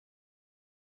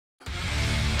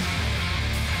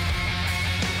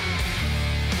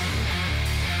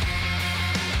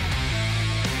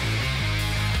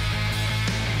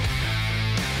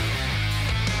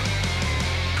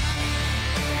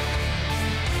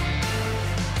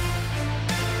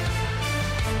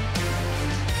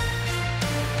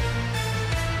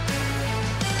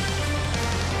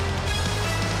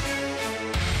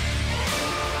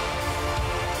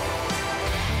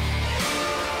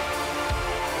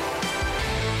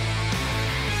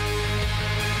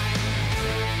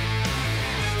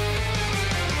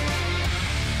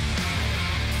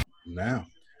now.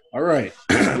 All right,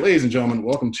 ladies and gentlemen,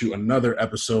 welcome to another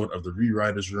episode of the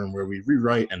Rewriters Room, where we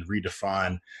rewrite and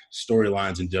redefine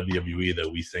storylines in WWE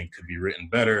that we think could be written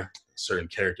better, a certain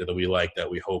character that we like that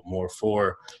we hope more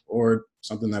for, or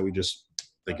something that we just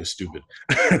think is stupid.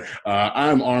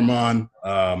 I'm Armand.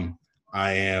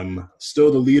 I am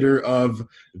still the leader of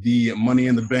the Money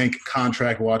in the Bank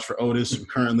contract watch for Otis. I'm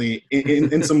currently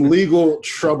in some legal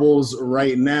troubles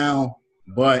right now.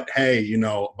 But, hey, you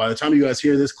know, by the time you guys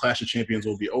hear this, Clash of Champions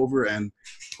will be over, and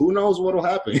who knows what will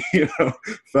happen, you know,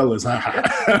 fellas. How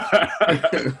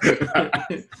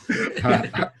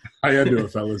y'all doing,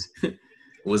 fellas?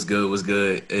 What's good? What's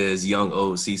good? Is young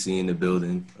old CC in the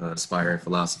building, aspiring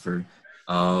philosopher.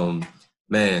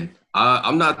 Man,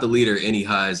 I'm not the leader any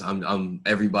highs. I'm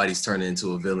everybody's turning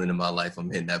into a villain in my life. I'm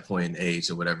hitting that point in age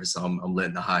or whatever, so I'm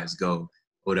letting the highs go,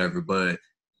 whatever. But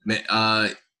man,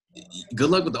 good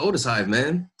luck with the Otis Hive,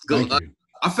 man.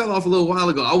 I fell off a little while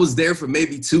ago. I was there for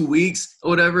maybe 2 weeks or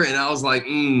whatever, and I was like,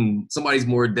 somebody's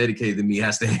more dedicated than me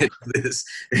has to handle this.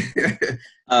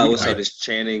 What's up? It's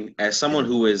Channing. As someone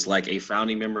who is like a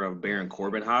founding member of Baron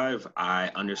Corbin Hive,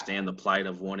 I understand the plight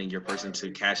of wanting your person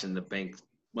to cash in the bank,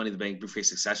 Money in the Bank briefcase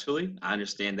successfully. I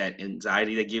understand that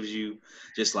anxiety that gives you,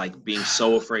 just like being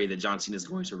so afraid that John Cena is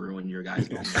going to ruin your guys'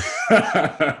 moment.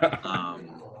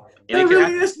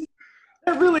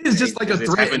 That really is just like a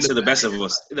threat. Happened to the best of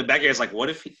us. In the back end, it's like, what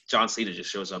if John Cena just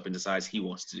shows up and decides he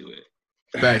wants to do it?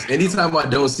 Facts. Anytime I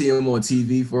don't see him on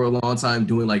TV for a long time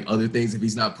doing like other things, if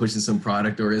he's not pushing some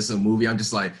product or in some movie, I'm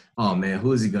just like, oh man,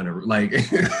 who is he gonna like?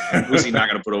 Who's he not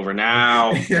gonna put over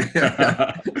now?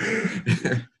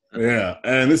 Yeah,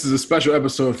 and this is a special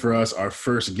episode for us, our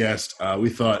first guest. We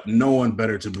thought no one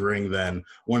better to bring than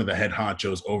one of the head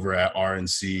honchos over at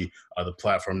RNC, the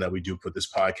platform that we do put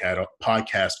this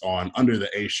podcast on under the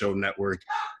A Show Network.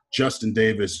 Justin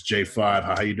Davis, J5,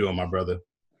 how you doing, my brother?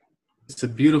 It's a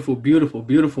beautiful, beautiful,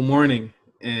 beautiful morning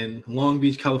in Long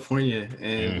Beach, California.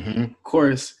 And of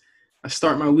course, I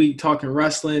start my week talking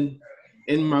wrestling.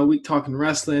 In my week talking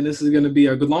wrestling, this is going to be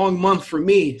a long month for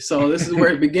me. So this is where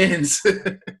it begins.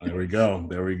 There we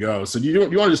go. So you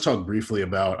want to just talk briefly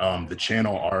about the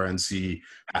channel RNC,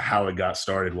 how it got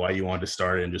started, why you wanted to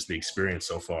start it, and just the experience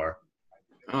so far?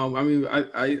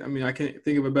 I can't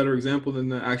think of a better example than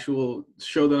the actual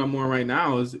show that I'm on right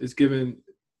now is giving,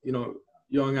 you know,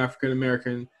 young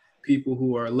African-American people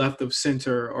who are left of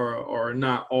center or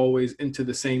not always into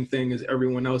the same thing as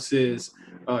everyone else is,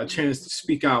 a chance to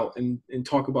speak out and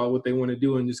talk about what they want to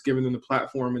do, and just giving them the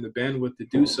platform and the bandwidth to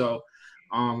do so.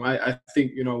 I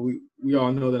think, you know, we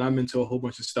all know that I'm into a whole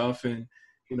bunch of stuff, and,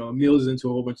 you know, Emil's into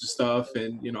a whole bunch of stuff,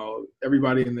 and, you know,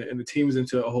 everybody in the team is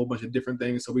into a whole bunch of different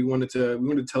things. So we wanted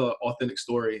to tell an authentic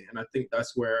story. And I think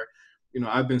that's where, you know,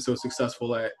 I've been so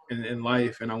successful in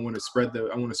life, and I want to spread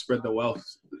the wealth,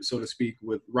 so to speak,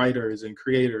 with writers and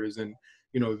creators and,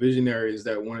 you know, visionaries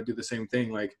that want to do the same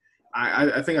thing. Like,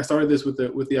 I think I started this with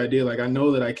the idea, like, I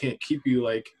know that I can't keep you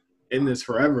like in this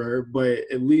forever, but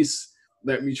at least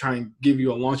let me try and give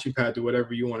you a launching pad to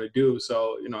whatever you want to do.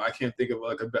 So, you know, I can't think of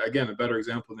like a better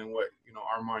example than what, you know,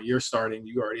 Armand, you're starting.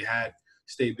 You already had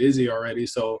Stay Busy already,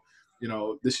 so, you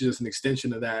know, this is just an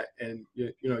extension of that, and,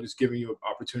 you know, just giving you an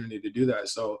opportunity to do that.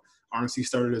 So RNC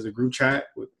started as a group chat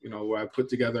with, you know, where I put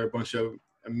together a bunch of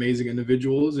amazing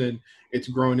individuals, and it's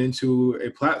grown into a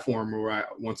platform where I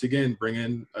once again bring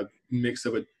in a mix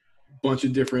of a bunch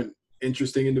of different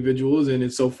interesting individuals. And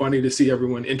it's so funny to see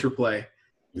everyone interplay,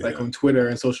 like on Twitter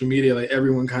and social media, like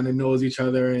everyone kind of knows each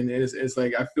other. And it's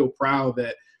like, I feel proud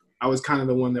that I was kind of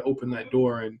the one that opened that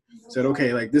door and said,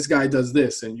 okay, like, this guy does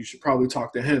this, and you should probably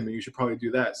talk to him, and you should probably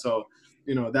do that. So,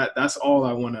 you know, that's all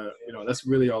I want to, you know, that's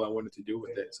really all I wanted to do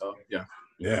with it. So, yeah.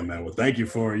 Yeah, man. Well, thank you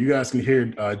for it. You guys can hear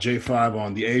J5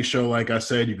 on the A Show. Like I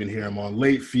said, you can hear him on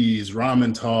Late Fees,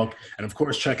 Ramen Talk, and of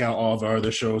course, check out all of our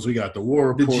other shows. We got the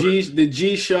War Report, the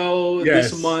G Show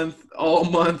this month, all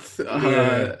month.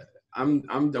 I'm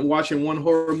watching one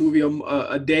horror movie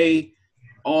a day,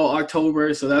 all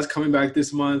October. So that's coming back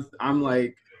this month. I'm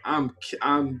like, I'm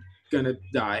gonna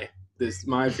die.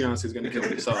 My fiance is gonna kill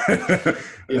me. So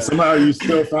yeah. Somehow you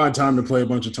still find time to play a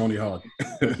bunch of Tony Hawk.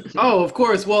 Oh, of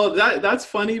course. Well, that's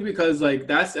funny because like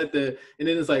that's and then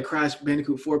it's like Crash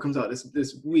Bandicoot 4 comes out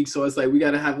this week, so it's like I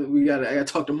gotta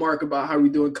talk to Mark about how we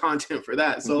doing content for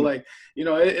that. So like, you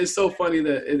know, it's so funny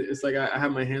that it's like I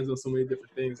have my hands on so many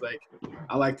different things. Like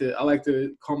I like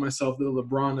to call myself the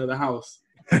LeBron of the house.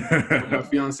 My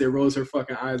fiance rolls her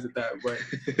fucking eyes at that, but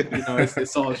you know,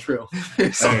 it's all true.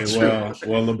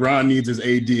 Well, LeBron needs his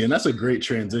AD, and that's a great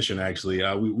transition. Actually,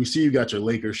 we see you got your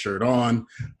Lakers shirt on.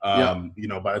 You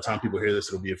know, by the time people hear this,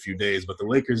 it'll be a few days. But the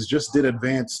Lakers just did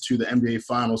advance to the NBA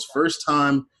Finals, first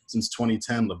time since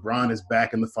 2010. LeBron is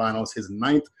back in the finals, his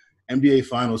 9th NBA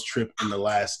Finals trip in the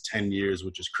last 10 years,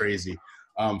 which is crazy.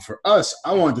 For us,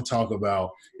 I wanted to talk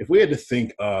about if we had to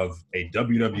think of a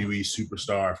WWE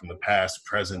superstar from the past,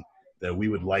 present, that we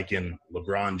would liken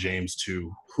LeBron James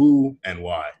to, who and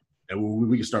why? And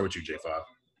we can start with you, J5.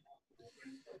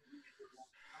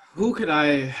 Who could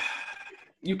I?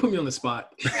 You put me on the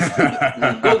spot. Go.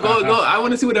 I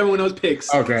want to see what everyone else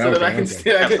picks. Okay, so that I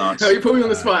can. No, you put me on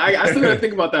the spot. I still got to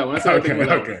think about that one.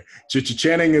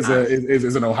 Channing is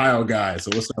an Ohio guy, so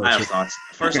what's up? I have thoughts.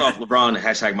 First off, LeBron,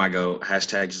 hashtag my GOAT,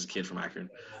 hashtag just a kid from Akron.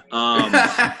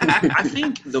 I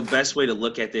think the best way to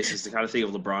look at this is to kind of think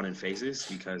of LeBron in phases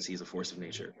because he's a force of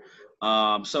nature.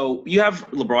 So you have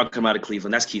LeBron come out of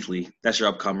Cleveland. That's Keith Lee. That's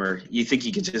your upcomer. You think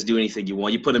he can just do anything you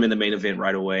want. You put him in the main event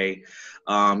right away.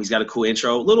 He's got a cool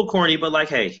intro. A little corny, but like,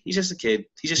 hey, he's just a kid.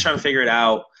 He's just trying to figure it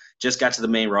out. Just got to the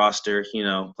main roster,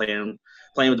 playing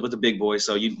with the big boys.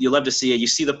 So you love to see it. You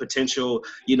see the potential.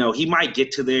 He might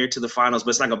get to the finals, but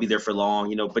it's not going to be there for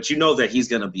long, but you know that he's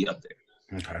going to be up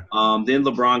there. Okay. Then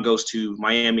LeBron goes to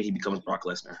Miami. He becomes Brock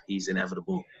Lesnar. He's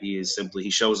inevitable. He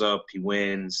shows up. He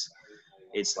wins.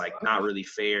 It's like not really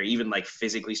fair. Even like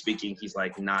physically speaking, he's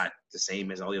like not the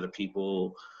same as all the other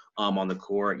people on the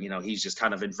court. He's just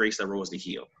kind of embraced that role as the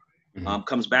heel. Mm-hmm.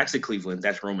 Comes back to Cleveland.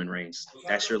 That's Roman Reigns.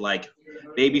 That's your like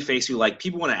baby face who like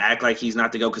people want to act like he's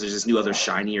not the GOAT because there's just new other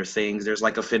shinier things. There's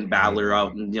like a Finn Balor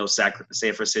out in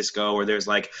San Francisco, or there's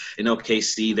like in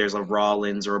OKC. There's a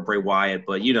Rollins or a Bray Wyatt.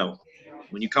 But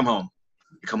when you come home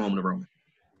to Roman.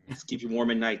 Just keep you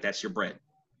warm at night. That's your bread.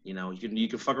 You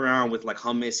can fuck around with like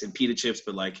hummus and pita chips,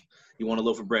 but like you want a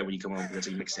loaf of bread when you come home. That's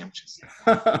how you make sandwiches.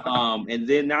 And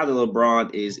then now that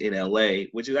LeBron is in LA,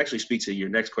 which is actually speaks to your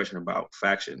next question about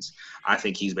factions. I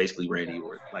think he's basically Randy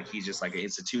Orton. Like he's just like an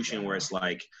institution where it's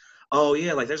like, oh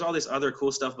yeah, like there's all this other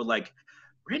cool stuff, but like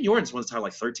Randy Orton's won the title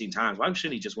like 13 times. Why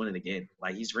shouldn't he just win it again?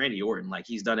 Like he's Randy Orton. Like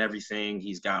he's done everything.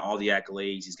 He's got all the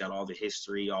accolades. He's got all the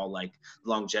history, all like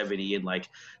longevity. And like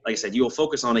I said, you'll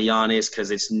focus on a Giannis because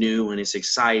it's new and it's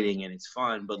exciting and it's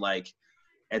fun. But like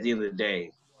at the end of the day,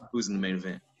 who's in the main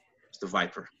event? It's the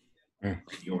Viper.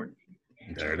 Randy Orton.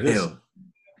 There it is.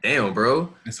 Damn,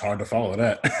 bro. It's hard to follow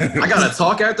that. I gotta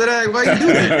talk after that. Why you do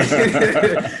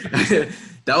that?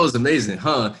 That was amazing,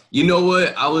 huh? You know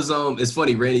what? I was it's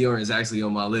funny, Randy Orton is actually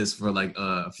on my list for like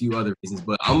a few other reasons,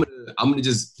 but I'm gonna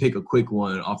just pick a quick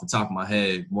one off the top of my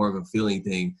head, more of a feeling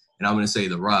thing, and I'm gonna say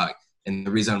The Rock. And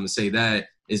the reason I'm gonna say that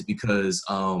is because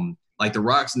like The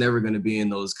Rock's never gonna be in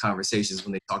those conversations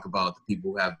when they talk about the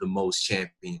people who have the most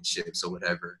championships or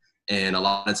whatever. And a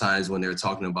lot of times when they're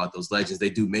talking about those legends, they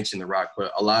do mention The Rock,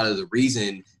 but a lot of the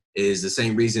reason is the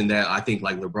same reason that I think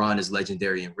like LeBron is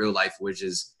legendary in real life, which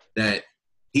is that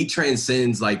he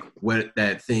transcends like what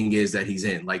that thing is that he's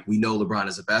in. Like we know LeBron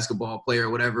is a basketball player or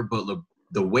whatever, but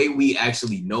the way we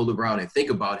actually know LeBron and think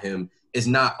about him is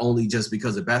not only just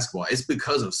because of basketball. It's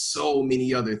because of so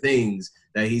many other things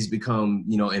that he's become,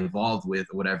 involved with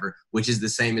or whatever, which is the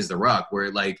same as The Rock,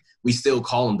 where like we still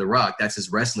call him The Rock. That's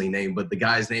his wrestling name, but the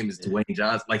guy's name is Dwayne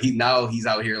Johnson. Like he's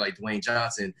out here like Dwayne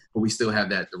Johnson, but we still have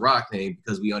that The Rock name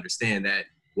because we understand that,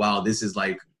 wow, this is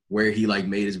like where he like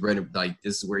made his bread, like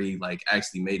this is where he like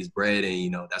actually made his bread,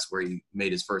 and that's where he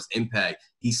made his first impact.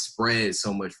 He spread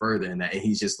so much further than that, and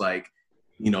he's just like,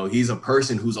 he's a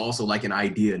person who's also like an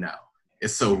idea now.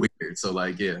 It's so weird. So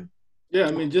like, yeah. Yeah,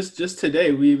 I mean, just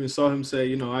today we even saw him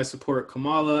say, I support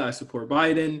Kamala, I support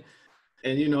Biden,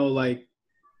 and like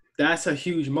that's a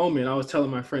huge moment. I was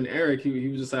telling my friend Eric, he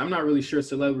was just like, I'm not really sure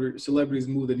celebrities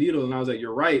move the needle, and I was like,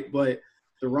 you're right, but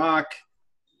The Rock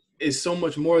is so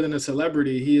much more than a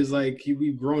celebrity. He is like,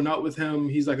 we've grown up with him.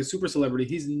 He's like a super celebrity.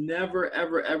 He's never,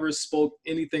 ever, ever spoke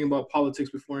anything about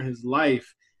politics before in his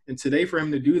life. And today for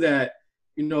him to do that,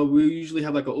 we usually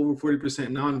have like an over 40%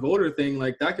 non-voter thing.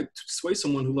 Like that could sway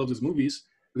someone who loves his movies,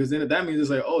 because then that means it's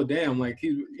like, oh damn, like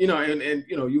he, you might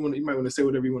want to say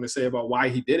whatever you want to say about why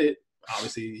he did it.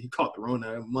 Obviously he caught the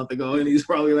Rona a month ago and he's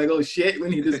probably like, oh shit, we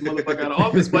need this motherfucker out of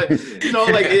office. But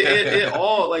like it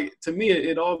all, like to me,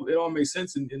 it all makes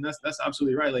sense. And that's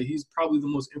absolutely right. Like he's probably the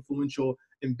most influential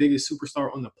and biggest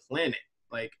superstar on the planet.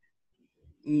 Like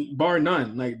bar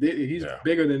none. Like he's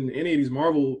bigger than any of these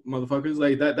Marvel motherfuckers.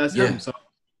 Like that's him. So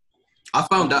I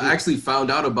actually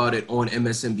found out about it on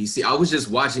MSNBC. I was just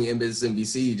watching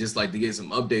MSNBC just like to get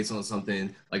some updates on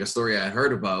something, like a story I had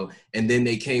heard about. And then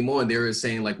they came on, they were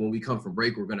saying like, when we come from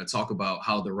break, we're going to talk about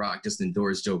how The Rock just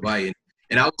endorsed Joe Biden.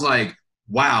 And I was like,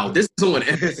 wow, this is on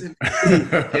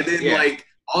MSNBC. And then like,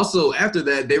 also after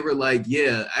that, they were like,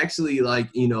 yeah, actually like,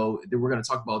 we're going to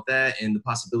talk about that and the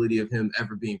possibility of him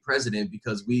ever being president,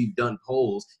 because we've done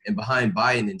polls, and behind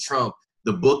Biden and Trump,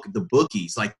 the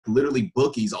bookies, like literally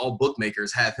bookies, all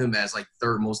bookmakers have him as like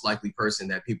third most likely person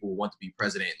that people will want to be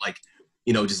president. Like,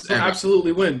 just he'll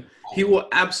absolutely win. He will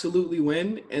absolutely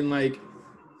win, and like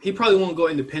he probably won't go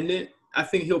independent. I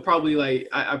think he'll probably like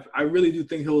I really do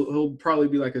think he'll probably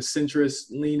be like a centrist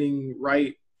leaning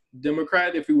right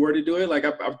Democrat if he were to do it. Like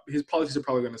his policies are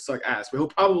probably going to suck ass, but he'll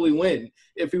probably win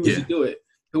if he was to do it.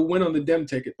 He'll win on the Dem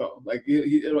ticket though. Like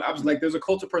like there's a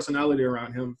cult of personality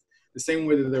around him, the same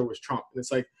way that there was Trump. And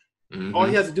it's like all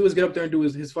he has to do is get up there and do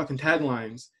his fucking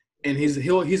taglines, and he's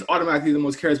automatically the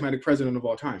most charismatic president of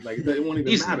all time. Like it won't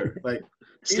even matter. Like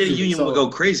State of Union will go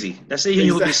crazy. That State of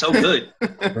Union will be so good.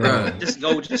 Just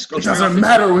go. It doesn't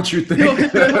matter what you think. He'll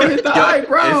hit the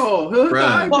eyebrow. He'll hit the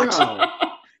eyebrow.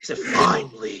 He said,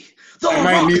 finally. I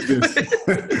might need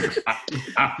this.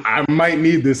 I might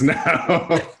need this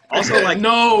now. Also, like,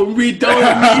 no, we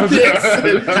don't need this.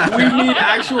 We need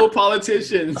actual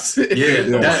politicians.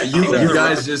 Yeah, you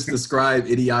guys just described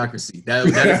idiocracy. That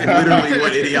is literally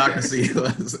what idiocracy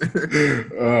was.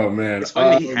 Oh man, it's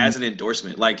funny he has an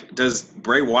endorsement. Like, does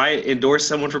Bray Wyatt endorse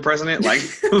someone for president? Like,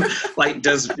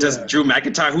 does Drew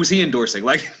McIntyre? Who's he endorsing?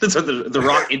 Like, the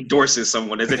Rock endorses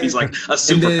someone as if he's like a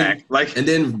super PAC. Like, and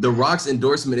then the Rock's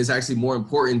endorsement is actually more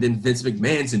important than Vince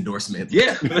McMahon's endorsement.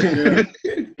 Yeah.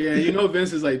 Yeah,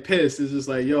 Vince is like pissed. It's just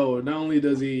like, yo, not only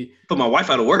does he put my wife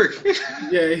out of work. But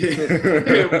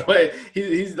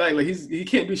he's like he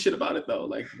can't do shit about it though.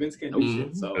 Like Vince can't do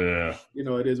shit. So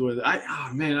it is what it is.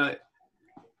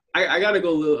 I gotta go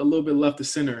a little bit left to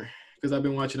center because I've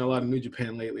been watching a lot of New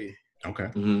Japan lately. Okay.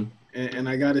 Mm-hmm. And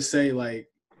I gotta say, like,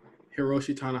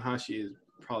 Hiroshi Tanahashi is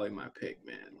probably my pick,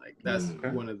 man. Like that's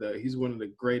he's one of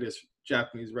the greatest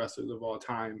Japanese wrestlers of all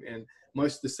time. And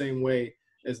much the same way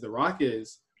as The Rock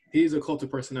is, he's a cult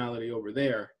of personality over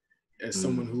there as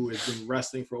someone who has been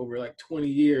wrestling for over like 20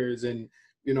 years. And,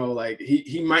 like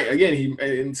he might, again,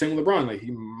 and same with LeBron, like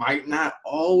he might not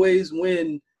always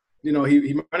win, he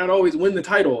might not always win the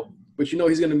title, but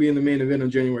he's going to be in the main event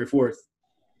on January 4th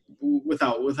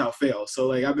without fail. So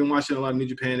like I've been watching a lot of New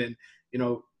Japan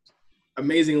and,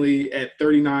 amazingly at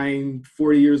 39,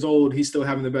 40 years old, he's still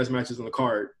having the best matches on the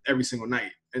card every single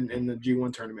night in the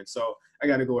G1 tournament. So I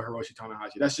got to go with Hiroshi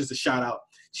Tanahashi. That's just a shout out,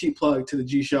 cheap plug to the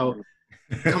G show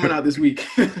coming out this week.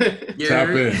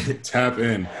 Tap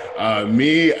in.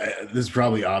 Me, this is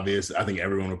probably obvious. I think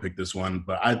everyone will pick this one,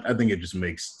 but I think it just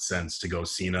makes sense to go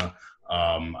Cena.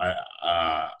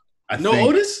 I think,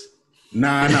 Otis?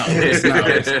 Nah, Otis,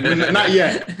 not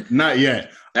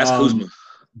yet. That's Kuzma.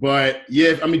 But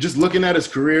yeah, I mean, just looking at his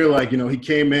career, like, he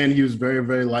came in, he was very,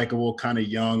 very likable, kind of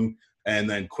young, and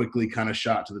then quickly kind of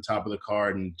shot to the top of the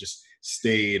card and just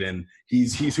stayed. And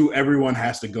he's who everyone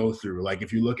has to go through. Like,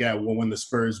 if you look at when the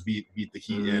Spurs beat the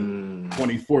Heat in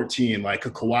 2014, like a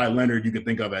Kawhi Leonard, you could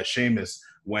think of as Sheamus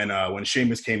when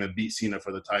Sheamus came and beat Cena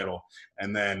for the title.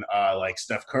 And then like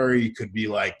Steph Curry could be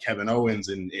like Kevin Owens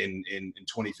in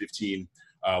 2015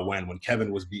 when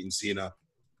Kevin was beating Cena.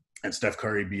 And Steph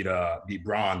Curry beat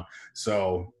Braun.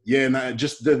 So yeah, and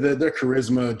just their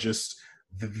charisma, just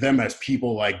them as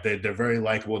people, like they're very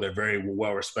likable, they're very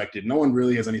well respected. No one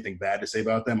really has anything bad to say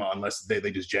about them unless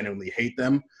they just genuinely hate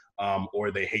them,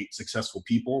 or they hate successful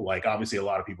people. Like obviously a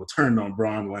lot of people turned on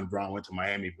Braun when Braun went to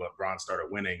Miami, but Braun started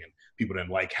winning and people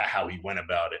didn't like how he went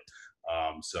about it.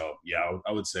 So yeah,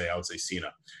 I would say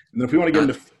Cena. And then if we want to get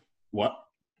into what?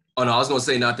 Oh no, I was gonna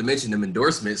say not to mention them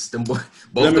endorsements. Them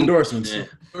endorsements. Yeah.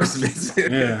 Endorsements.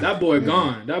 Yeah. That boy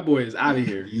gone. That boy is out of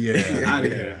here. Yeah. Out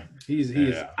of here. He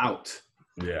is out.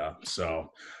 Yeah. So,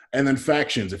 and then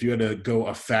factions. If you had to go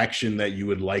a faction that you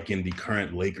would liken the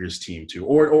current Lakers team to,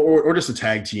 or just a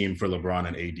tag team for LeBron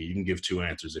and AD, you can give two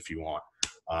answers if you want.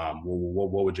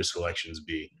 What would your selections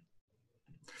be?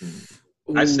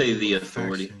 I'd say the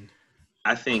Authority. Faction.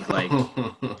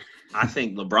 I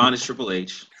think LeBron is Triple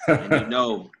H, and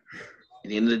at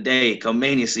the end of the day, come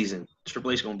Mania season, Triple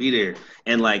H gonna be there.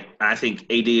 And like I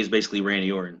think AD is basically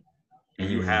Randy Orton. And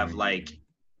you have like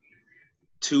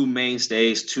two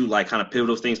mainstays, two like kind of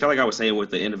pivotal things. Kind of like I was saying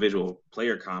with the individual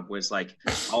player comp, where it's like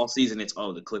all season it's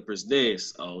the Clippers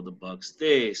this, the Bucks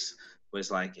this. But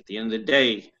it's like at the end of the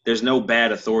day, there's no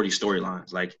bad Authority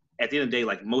storylines. Like at the end of the day,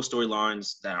 like most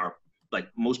storylines that are like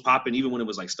most popping, even when it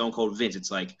was like Stone Cold Vince,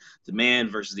 it's like the man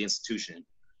versus the institution.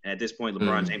 And at this point,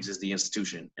 LeBron James is the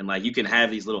institution. And, like, you can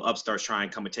have these little upstarts try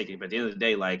and come and take it. But at the end of the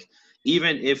day, like,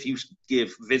 even if you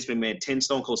give Vince McMahon 10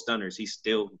 Stone Cold Stunners, he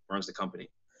still runs the company.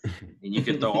 And you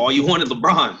can throw all you want at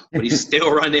LeBron, but he's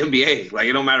still running the NBA. Like,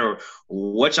 it don't matter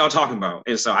what y'all talking about.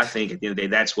 And so I think at the end of the day,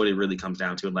 that's what it really comes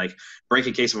down to. And, like, break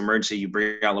in case of emergency, you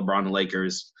bring out LeBron and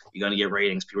Lakers. You're going to get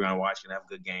ratings. People are going to watch. You're going to have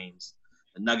good games.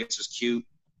 The Nuggets is cute.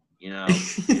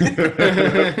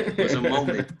 It was a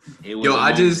moment.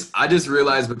 I just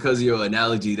realized because of your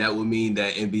analogy, that would mean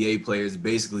that NBA players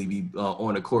basically be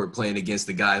on the court playing against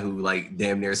the guy who like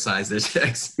damn near signs their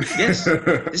checks. Yes,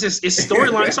 it's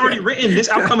storyline. It's already written. This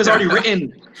outcome is already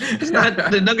written. It's not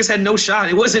the Nuggets had no shot.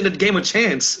 It wasn't a game of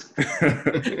chance.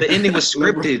 The ending was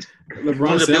scripted.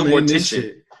 LeBron said, build more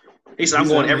tension. He said, "I'm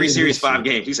going every series 5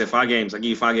 games." He said, 5 games. I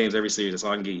give you 5 games every series. That's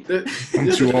all I can give you.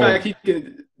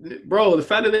 The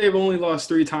fact that they've only lost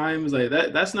 3 times, like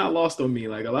that's not lost on me.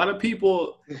 Like a lot of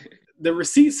people, the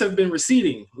receipts have been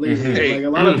receding lately. Mm-hmm. Like a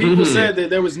lot of people said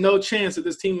that there was no chance that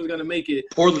this team was going to make it.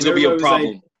 Portland's going to be a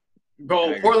problem.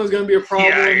 Like, Portland's going to be a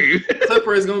problem. Yeah.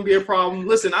 Clippers is going to be a problem.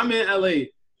 Listen, I'm in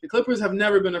LA. The Clippers have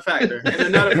never been a factor, and they're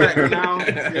not a factor now.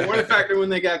 They weren't a factor when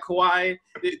they got Kawhi.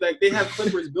 They have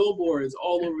Clippers billboards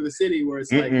all over the city where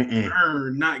it's like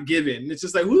earn, not given. And it's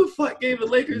just like, who the fuck gave the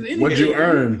Lakers anything? What'd you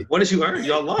earn? What did you earn?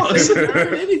 Y'all lost. They didn't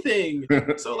earn anything.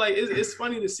 So like, it's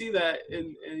funny to see that,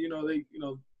 and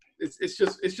it's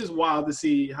just wild to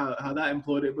see how that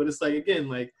imploded. But it's like, again,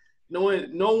 like no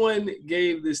one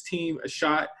gave this team a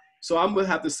shot. So I'm gonna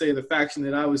have to say the faction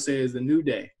that I would say is the New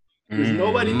Day. Because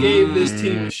nobody gave this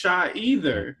team a shot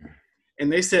either. And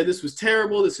they said this was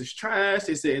terrible, this is trash.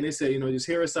 They said, just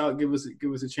hear us out, give us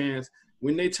a chance.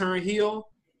 When they turned heel,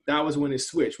 that was when it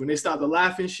switched. When they stopped the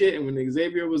laughing shit, and when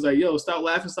Xavier was like, yo, stop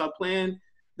laughing, stop playing,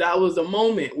 that was the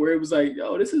moment where it was like,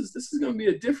 yo, this is gonna be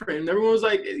a different. And everyone was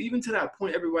like, even to that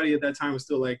point, everybody at that time was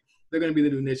still like, they're gonna be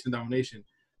the new nation of domination.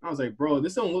 I was like, bro,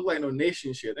 this don't look like no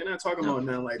nation shit. They're not talking about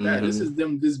nothing like that. This is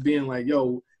them just being like,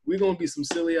 yo, we're going to be some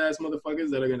silly-ass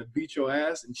motherfuckers that are going to beat your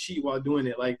ass and cheat while doing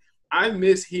it. Like, I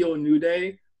miss heel New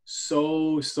Day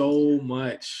so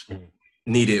much.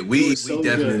 Need it. We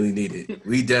definitely need it.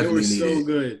 We definitely need it. It was so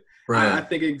good. I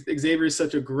think Xavier is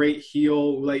such a great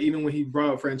heel. Like, even when he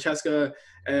brought up Francesca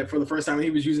for the first time,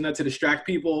 he was using that to distract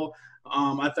people.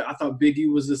 I thought Big E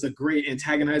was just a great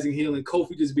antagonizing heel, and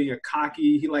Kofi just being a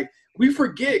cocky. We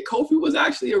forget Kofi was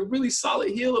actually a really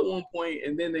solid heel at one point,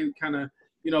 and then they kind of,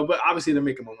 but obviously they're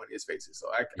making more money as faces, so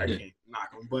I can't knock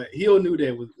them. But heel New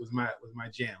Day was my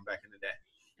jam back in the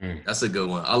day. That's a good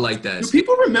one. I like that. Do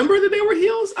people remember that they were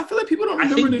heels? I feel like people don't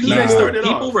remember the New Day started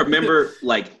off. People remember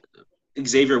like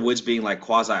Xavier Woods being like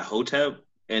quasi Hotep,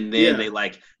 and then they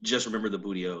like just remember the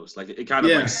Booty O's. Like it kind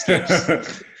of like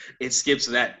skips. It skips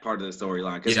that part of the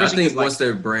storyline. Yeah, I think once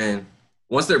their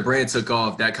brand took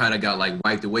off, that kind of got like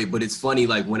wiped away. But it's funny,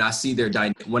 like when I see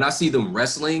them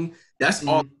wrestling, that's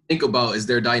all I think about is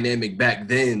their dynamic back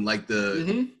then, like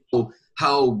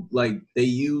how like they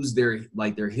use their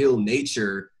heel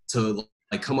nature to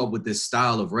like come up with this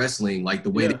style of wrestling, like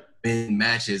the way they win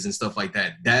matches and stuff like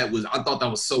that. I thought that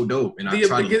was so dope, and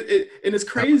it's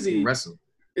crazy. Wrestle.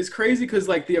 It's crazy because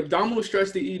like the abdominal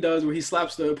stretch that he does where he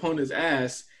slaps the opponent's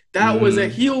ass. That was a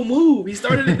heel move. He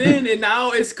started it then, and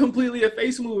now it's completely a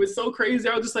face move. It's so crazy.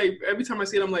 I was just like, every time I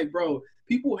see it, I'm like, bro,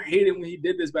 people hated when he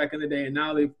did this back in the day, and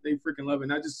now they freaking love it.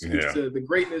 And that just speaks to the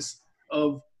greatness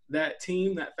of that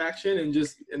team, that faction,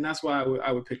 and that's why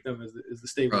I would pick them as the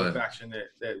stable faction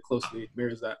that closely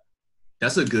mirrors that.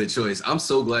 That's a good choice. I'm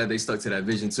so glad they stuck to that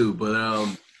vision too.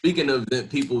 But speaking of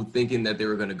people thinking that they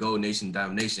were going to go nation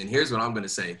domination, here's what I'm going to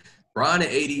say. Bron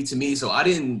and AD to me, so I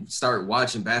didn't start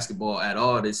watching basketball at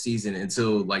all this season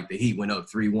until like the Heat went up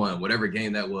 3-1, whatever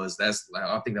game that was. I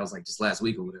think that was like just last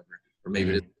week or whatever, or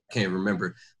maybe I can't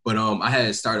remember. But I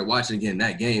had started watching again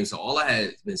that game, so all I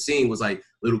had been seeing was like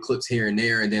little clips here and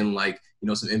there, and then like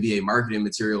some NBA marketing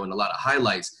material and a lot of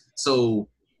highlights. So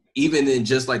even in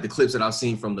just like the clips that I've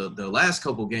seen from the last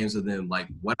couple games of them, like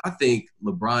what I think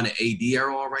LeBron and AD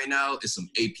are on right now is some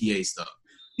APA stuff.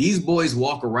 These boys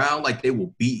walk around like they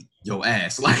will beat your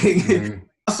ass. Like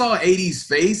I saw AD's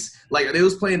face, like they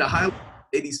was playing the highlight.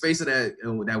 AD's face of that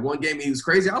one game, he was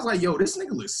crazy. I was like, yo, this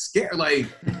nigga looks scared. Like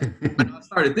I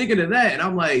started thinking of that, and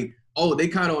I'm like, oh, they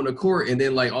kind of on the court, and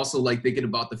then like also like thinking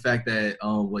about the fact that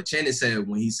what Shannon said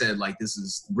when he said like this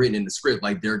is written in the script,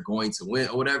 like they're going to win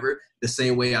or whatever. The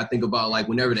same way I think about like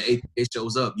whenever the APA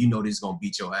shows up, they're just gonna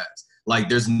beat your ass. Like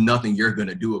there's nothing you're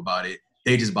gonna do about it.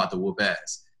 They just about to whoop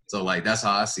ass. So like that's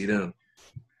how I see them.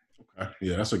 Okay.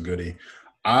 Yeah, that's a goodie.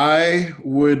 I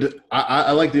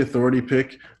like the authority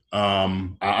pick.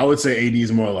 I would say AD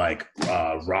is more like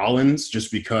Rollins, just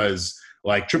because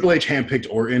like Triple H handpicked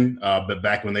Orton, but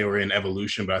back when they were in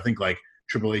Evolution. But I think like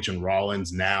Triple H and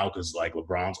Rollins now, because like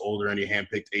LeBron's older and he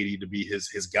handpicked AD to be his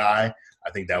guy.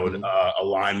 I think that would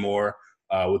align more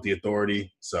with the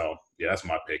authority. So yeah, that's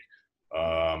my pick.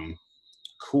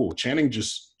 Cool. Channing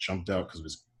just jumped out because of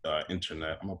his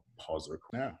internet. I'm gonna pause the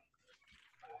record now.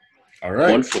 All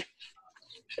right. Wonderful.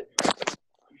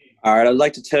 All right, I'd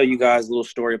like to tell you guys a little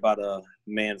story about a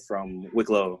man from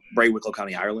Bray, Wicklow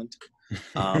County, Ireland.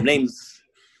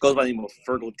 Goes by the name of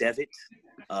Fergal Devitt,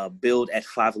 billed at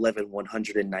 5'11",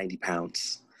 190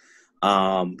 pounds.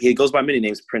 He goes by many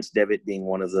names, Prince Devitt being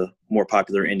one of the more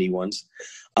popular indie ones.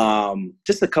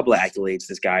 Just a couple of accolades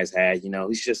this guy's had.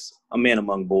 He's just a man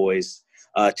among boys.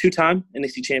 Two-time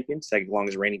NXT champion, second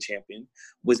longest reigning champion,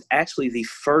 was actually the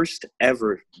first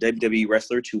ever WWE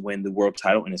wrestler to win the world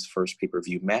title in his first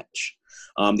pay-per-view match.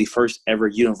 The first ever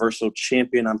Universal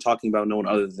champion, I'm talking about no one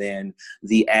other than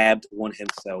the Abbed one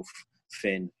himself,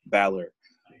 Finn Balor.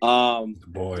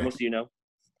 Boy. Most of you know,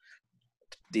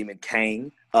 Demon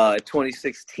Kane.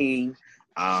 2016,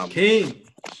 King.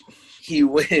 he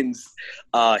wins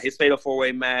his fatal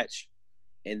four-way match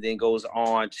and then goes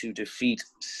on to defeat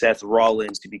Seth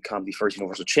Rollins to become the first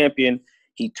Universal Champion.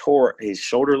 He tore his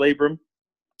shoulder labrum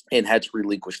and had to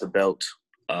relinquish the belt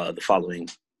the following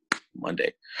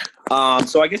Monday.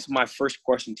 So I guess my first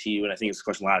question to you, and I think it's a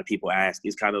question a lot of people ask,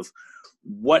 is kind of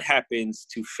what happens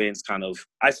to Finn's kind of,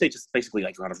 I say just basically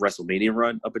like kind of WrestleMania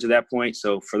run up until that point.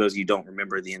 So for those of you who don't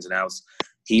remember the ins and outs,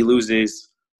 he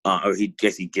loses, or he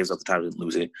gives up the title and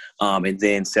lose it. And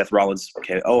then Seth Rollins,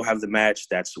 have the match.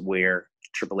 That's where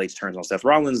Triple H turns on Seth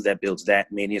Rollins. That builds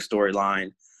that Mania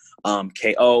storyline.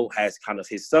 KO has kind of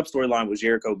his sub-storyline with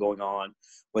Jericho going on,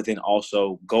 but then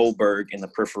also Goldberg in the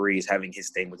periphery is having his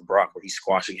thing with Brock where he's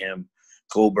squashing him.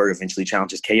 Goldberg eventually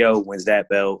challenges KO, wins that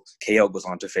belt. KO goes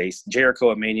on to face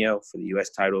Jericho at Mania for the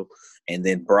U.S. title, and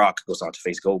then Brock goes on to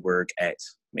face Goldberg at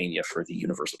Mania for the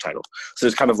Universal title. So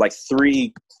there's kind of like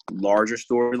three larger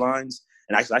storylines.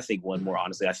 And actually, I think one more,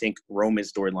 honestly. I think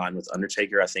Roman's storyline with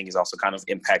Undertaker, I think, is also kind of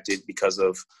impacted because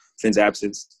of Finn's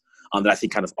absence. That I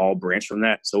think kind of all branch from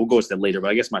that. So we'll go into that later.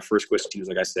 But I guess my first question to you is,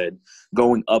 like I said,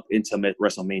 going up into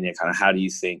WrestleMania, kind of how do you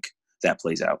think that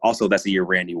plays out? Also, that's the year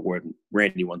Randy won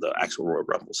the actual Royal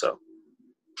Rumble. So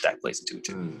that plays into it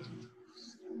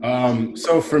too.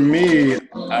 So for me,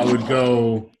 I would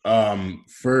go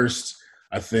first.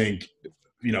 I think,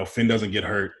 Finn doesn't get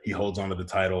hurt. He holds on to the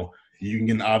title. You can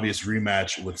get an obvious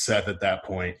rematch with Seth at that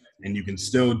point, and you can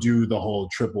still do the whole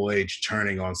Triple H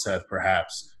turning on Seth,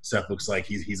 perhaps. Seth looks like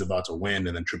he's about to win,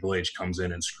 and then Triple H comes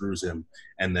in and screws him,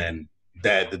 and then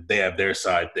that they have their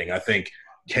side thing. I think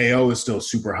KO is still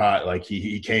super hot. Like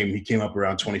he came up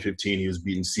around 2015. He was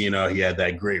beating Cena. He had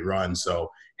that great run. So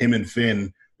him and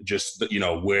Finn, just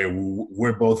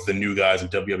we're both the new guys in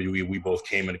WWE. We both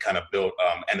came and kind of built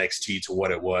NXT to what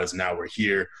it was. Now we're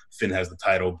here. Finn has the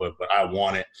title, but I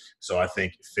want it. So I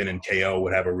think Finn and KO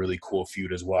would have a really cool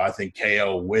feud as well. I think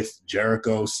KO with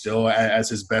Jericho still as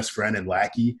his best friend and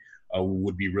lackey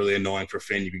would be really annoying for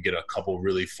Finn. You could get a couple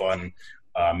really fun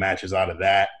matches out of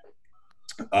that.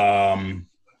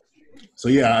 So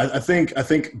yeah, I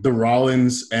think the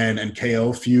Rollins and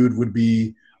KO feud would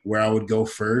be where I would go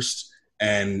first.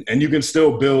 And you can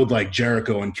still build like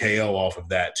Jericho and KO off of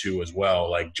that too as well.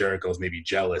 Like Jericho's maybe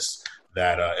jealous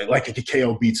that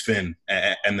KO beats Finn,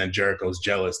 and then Jericho's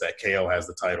jealous that KO has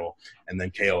the title, and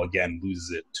then KO again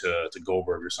loses it to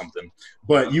Goldberg or something.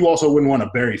 But you also wouldn't want to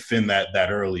bury Finn that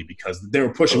early because they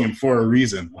were pushing him for a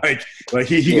reason. Like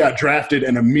he got drafted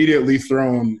and immediately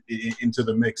thrown into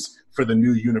the mix for the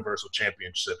new Universal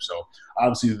Championship. So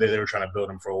obviously they were trying to build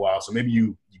him for a while. So maybe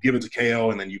you give it to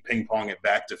KO and then you ping pong it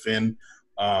back to Finn.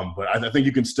 But I think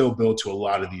you can still build to a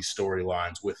lot of these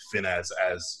storylines with Finn as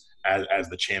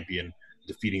the champion,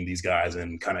 defeating these guys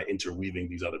and kind of interweaving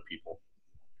these other people.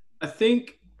 I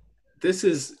think this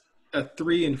is a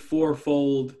 3- and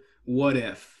 4-fold what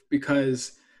if,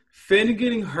 because Finn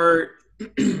getting hurt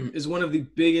is one of the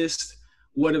biggest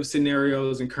what if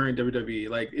scenarios in current WWE.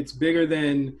 Like, it's bigger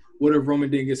than what if Roman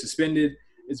didn't get suspended.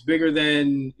 It's bigger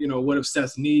than, what if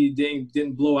Seth's knee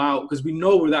didn't blow out, because we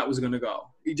know where that was going to go.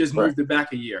 He just moved it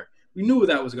back a year. We knew where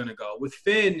that was going to go. With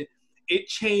Finn, it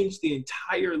changed the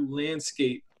entire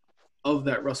landscape of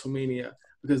that WrestleMania.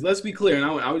 Because let's be clear, and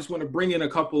I just want to bring in a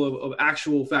couple of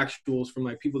actual factuals from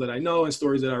like people that I know and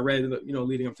stories that I read,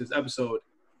 leading up to this episode.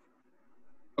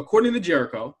 According to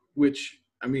Jericho, which,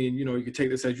 you could take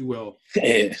this as you will,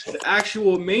 the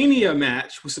actual Mania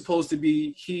match was supposed to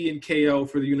be he and KO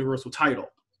for the Universal title,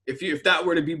 if that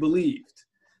were to be believed.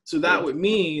 So that would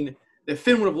mean that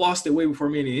Finn would have lost it way before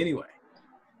Mania anyway.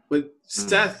 But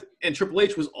Seth and Triple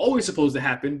H was always supposed to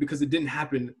happen because it didn't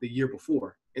happen the year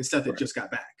before, and Seth had just got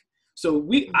back. So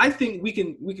I think we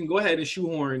can go ahead and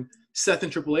shoehorn Seth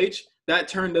and Triple H. That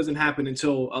turn doesn't happen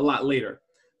until a lot later.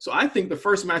 So I think the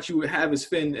first match you would have with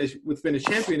Finn as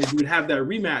champion is you would have that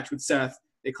rematch with Seth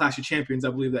at Clash of Champions, I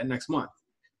believe, that next month.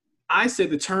 I say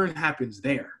the turn happens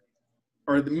there,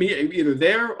 or either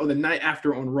there or the night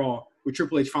after on Raw where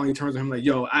Triple H finally turns on him like,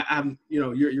 yo, I'm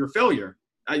you're a failure.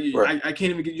 I can't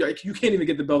even get you can't even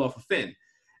get the belt off of Finn.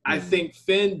 I think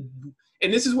Finn,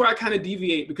 and this is where I kind of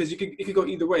deviate because it could go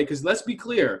either way. Because let's be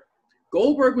clear,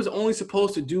 Goldberg was only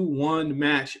supposed to do one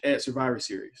match at Survivor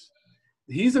Series.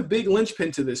 He's a big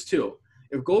linchpin to this too.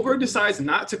 If Goldberg decides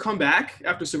not to come back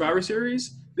after Survivor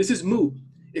Series, this is moot.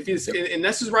 If he's and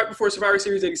this is right before Survivor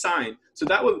Series that he signed, so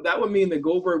that would mean that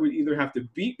Goldberg would either have to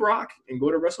beat Brock and go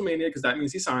to WrestleMania because that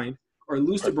means he signed, or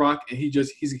lose to Brock and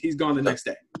he's gone the next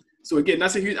day. So again,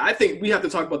 that's a huge. I think we have to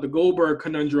talk about the Goldberg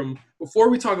conundrum before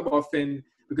we talk about Finn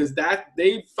because that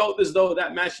they felt as though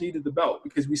that match needed the belt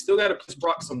because we still got to place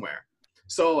Brock somewhere.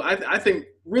 So I think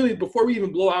really before we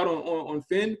even blow out on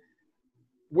Finn,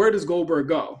 where does Goldberg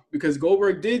go? Because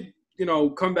Goldberg did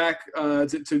come back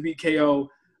to beat KO.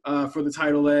 For the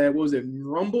title at, what was it,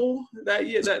 Rumble that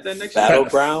year? That next year?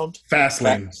 Battleground?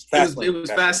 Fastlane. It was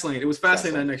Fastlane. It was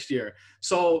Fastlane that next year.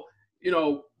 So,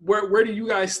 where do you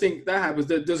guys think that happens?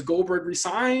 Does Goldberg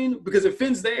resign? Because if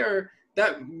Finn's there,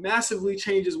 that massively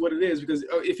changes what it is. Because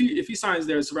if he signs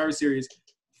there at Survivor Series,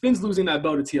 Finn's losing that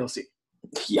belt to TLC.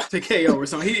 Yeah. To KO or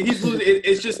something. He's losing.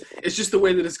 It's just the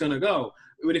way that it's going to go.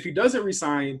 But if he doesn't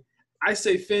resign, I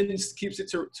say Finn keeps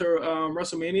it to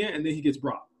WrestleMania, and then he gets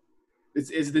Brock.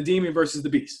 It's the demon versus the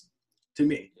beast to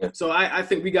me. Yeah. So I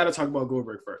think we got to talk about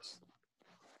Goldberg first.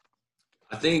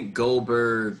 I think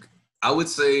Goldberg, I would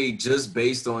say just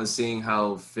based on seeing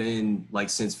how Finn,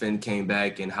 since Finn came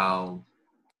back and how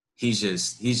he's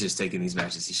just taking these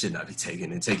matches he should not be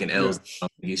taking and taking L's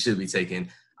he should be taking.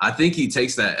 I think he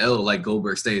takes that L like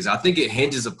Goldberg stays. I think it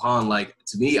hinges upon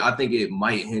to me, I think it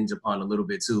might hinge upon a little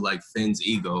bit too, Finn's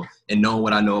ego and knowing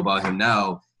what I know about him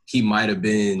now. He might have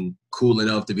been cool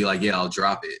enough to be like, yeah, I'll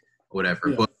drop it or whatever.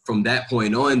 Yeah. But from that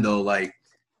point on, though,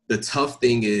 the tough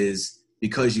thing is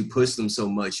because you push them so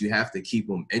much, you have to keep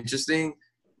them interesting.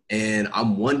 And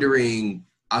I'm wondering,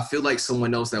 I feel like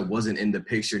someone else that wasn't in the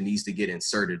picture needs to get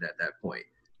inserted at that point.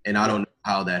 And I don't know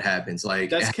how that happens.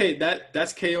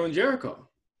 That's KO and Jericho.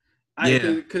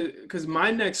 Because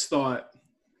my next thought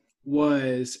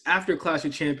was after Clash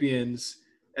of Champions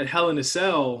at Hell in a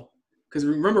Cell. Because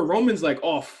remember, Roman's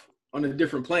off on a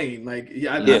different plane. I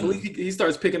believe he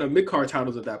starts picking up mid-card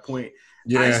titles at that point.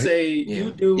 Yeah. I say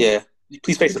you do. Yeah.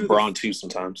 Please face the Braun too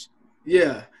sometimes.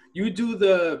 Yeah. You do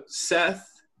the Seth.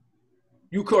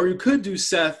 You could do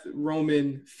Seth,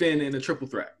 Roman, Finn in a triple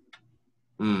threat.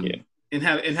 Yeah. And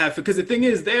have because the thing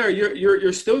is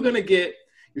you're still gonna get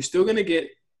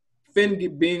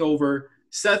Finn being over.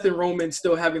 Seth and Roman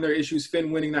still having their issues,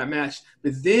 Finn winning that match.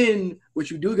 But then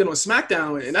what you do get on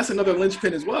SmackDown, and that's another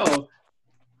linchpin as well,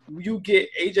 you get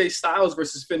AJ Styles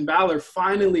versus Finn Balor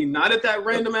finally, not at that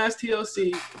random-ass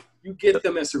TLC. You get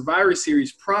them at Survivor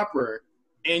Series proper,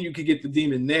 and you could get the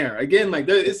Demon there. Again,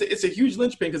 it's a huge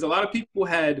linchpin because a lot of people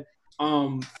had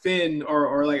Finn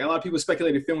or a lot of people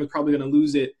speculated Finn was probably going to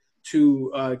lose it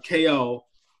to KO.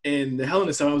 And the Hell in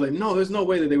a Cell, I was like, no, there's no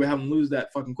way that they would have him lose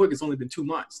that fucking quick. It's only been 2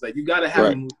 months. You got to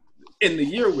have him in the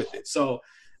year with it. So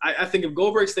I think if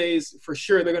Goldberg stays, for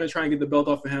sure, they're going to try and get the belt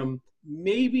off of him,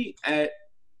 maybe at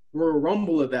Royal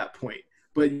Rumble at that point.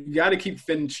 But you got to keep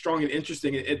Finn strong and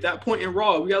interesting. At that point in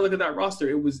Raw, we got to look at that roster.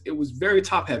 It was very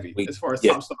top-heavy as far as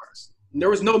top stars.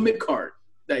 There was no mid-card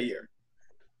that year.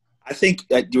 I think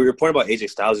your point about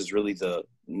AJ Styles is really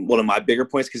one of my bigger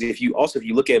points because if you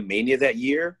look at Mania that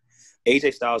year,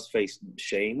 AJ Styles faced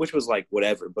Shane, which was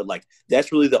whatever, but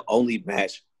that's really the only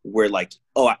match where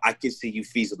I could see you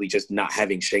feasibly just not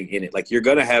having Shane in it. You're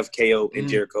gonna have KO and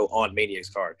Jericho on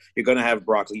Maniac's card. You're gonna have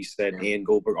Brock, you said, and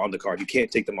Goldberg on the card. You can't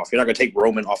take them off. You're not gonna take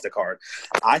Roman off the card.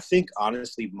 I think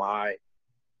honestly,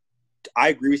 I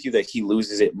agree with you that he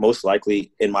loses it most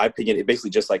likely. In my opinion, it basically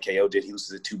just like KO did. He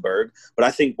loses it to Berg. But I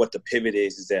think what the pivot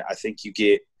is that I think you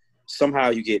get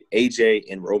AJ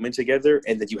and Roman together,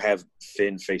 and then you have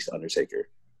Finn face Undertaker,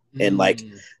 and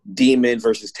Demon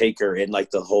versus Taker, and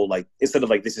the whole instead of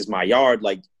this is my yard,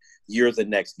 you're the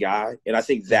next guy. And I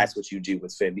think that's what you do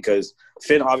with Finn because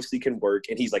Finn obviously can work,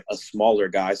 and he's a smaller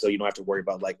guy, so you don't have to worry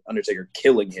about Undertaker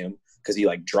killing him because he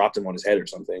dropped him on his head or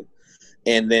something.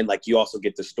 And then you also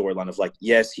get the storyline of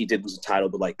yes, he did lose the title,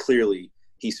 but clearly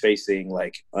he's facing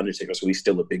Undertaker, so he's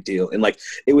still a big deal. And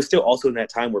it was still also in that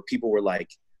time where people were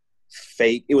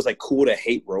fake. It was cool to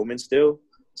hate Roman still.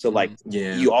 So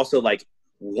you also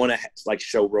want to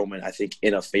show Roman, I think,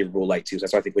 in a favorable light too. So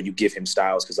that's why I think when you give him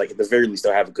Styles, because at the very least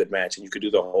they'll have a good match, and you could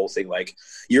do the whole thing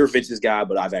you're Vince's guy,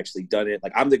 but I've actually done it.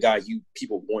 I'm the guy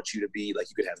people want you to be.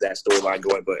 You could have that storyline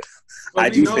going. But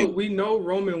we know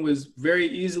Roman was very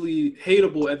easily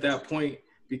hateable at that point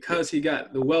because he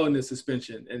got the wellness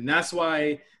suspension, and that's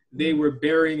why they were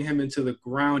burying him into the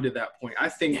ground at that point. I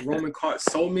think Roman caught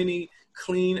so many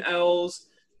clean L's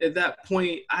at that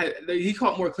point. He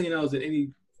caught more clean L's than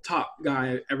any top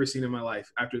guy I've ever seen in my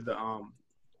life after the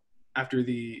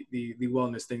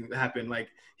wellness thing that happened. Like,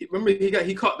 remember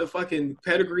he caught the fucking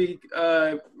pedigree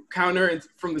counter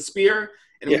from the spear.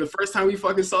 And it was the first time we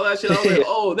fucking saw that shit. I was like,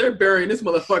 oh, they're burying this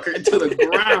motherfucker into the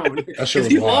ground.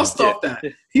 He lost off that.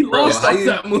 He lost off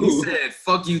that move. He said,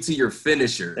 fuck you to your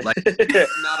finisher. Like, you're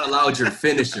not allowed your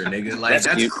finisher, nigga. Like,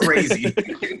 that's crazy.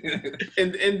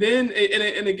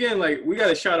 and again, like, we got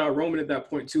to shout out Roman at that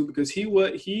point, too, because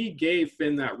he gave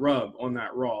Finn that rub on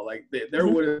that Raw. Like, there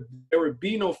would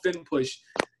be no Finn push.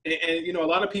 And, you know, a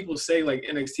lot of people say, like,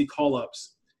 NXT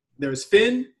call-ups. There's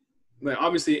Finn. Like,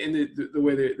 obviously, it ended the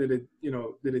way that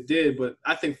it did, but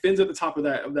I think Finn's at the top of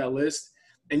that list,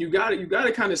 and you got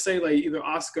to kind of say, like, either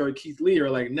Oscar or Keith Lee are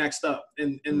like next up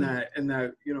in that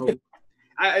you know.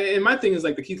 And my thing is,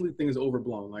 like, the Keith Lee thing is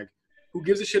overblown. Like, who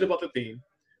gives a shit about the theme?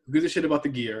 Who gives a shit about the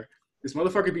gear? This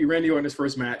motherfucker beat Randy Orton in his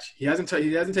first match. He hasn't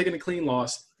taken a clean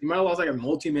loss. He might have lost like a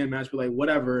multi-man match, but like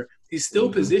whatever. He's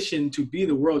still positioned to be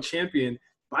the world champion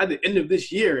by the end of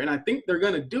this year, and I think they're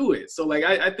gonna do it. So like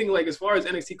I think like as far as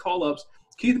NXT call-ups,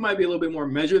 Keith might be a little bit more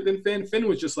measured than Finn. Finn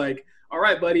was just like, all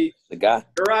right, buddy, the guy,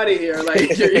 you're out of here,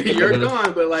 like you're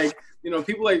gone. But like, you know,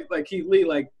 people like Keith Lee,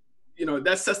 like, you know,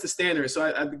 that sets the standard. So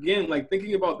I again, like,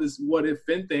 thinking about this what if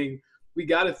Finn thing, we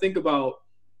got to think about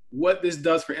what this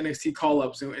does for NXT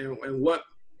call-ups and what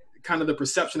kind of the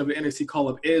perception of the NXT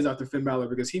call-up is after Finn Balor,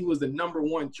 because he was the number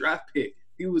one draft pick.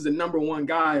 He was the number one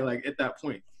guy, like, at that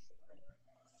point.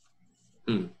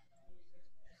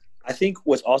 I think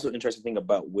what's also interesting thing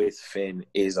about with Finn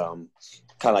is kind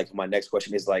of like my next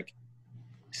question is, like,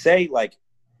 say, like,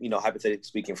 you know, hypothetically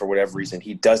speaking, for whatever reason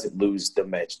he doesn't lose the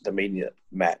Mania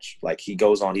match, like he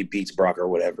goes on, he beats Brock or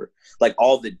whatever, like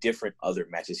all the different other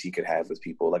matches he could have with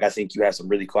people. Like, I think you have some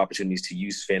really cool opportunities to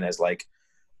use Finn as, like,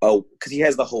 because he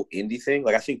has the whole indie thing.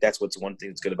 Like, I think that's what's one thing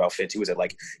that's good about Finn too, is that,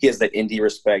 like, he has that indie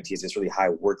respect. He has this really high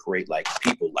work rate. Like,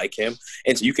 people like him.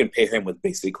 And so you can pair him with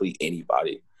basically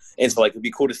anybody. And so, like, it'd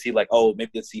be cool to see, like, oh, maybe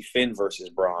let's see Finn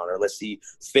versus Braun, or let's see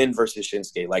Finn versus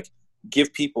Shinsuke. Like,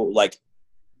 give people, like,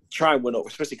 try and win over,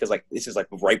 especially because, like, this is, like,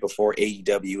 right before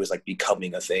AEW is, like,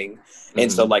 becoming a thing.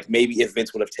 And so, like, maybe if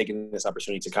Vince would have taken this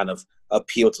opportunity to kind of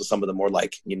appeal to some of the more,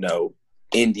 like, you know,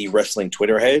 indie wrestling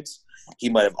Twitter heads, he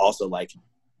might have also, like,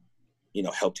 you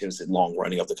know, helped him in long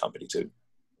running of the company too.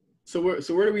 So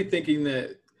where are we thinking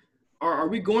that are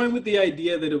we going with the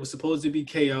idea that it was supposed to be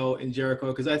KO and Jericho?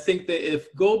 Because I think that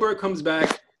if Goldberg comes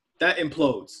back, that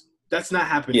implodes. That's not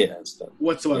happening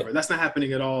whatsoever. Yeah. That's not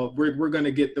happening at all. We're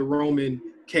gonna get the Roman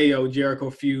KO Jericho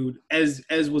feud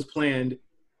as was planned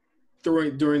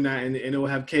during that, and it will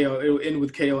have KO. It will end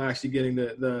with KO actually getting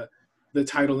the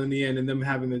title in the end, and them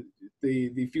having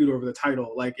the feud over the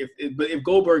title. Like, if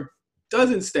Goldberg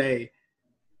doesn't stay,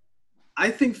 I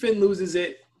think Finn loses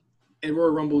it in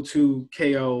Royal Rumble to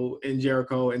KO and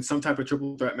Jericho in some type of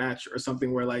triple threat match or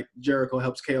something where, like, Jericho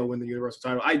helps KO win the Universal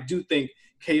title. I do think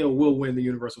KO will win the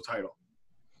Universal title.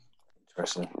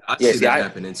 Interesting. I see that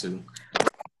happening too.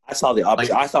 I saw the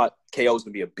opposite. I thought KO was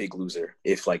going to be a big loser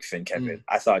if, like, Finn kept it.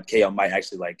 I thought KO might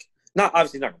actually, like, not going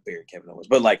to bury Kevin Owens,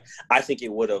 but, like, I think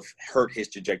it would have hurt his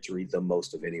trajectory the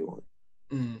most of anyone.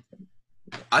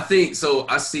 I think so.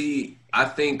 I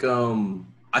think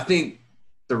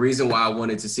the reason why I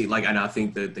wanted to see, like, and I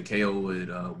think that the KO would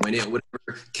win it.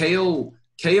 Whatever.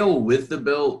 KO with the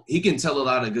belt, he can tell a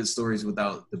lot of good stories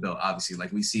without the belt. Obviously,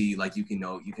 like, we see, like, you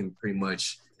can pretty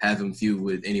much have him feud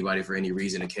with anybody for any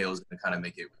reason, and KO is going to kind of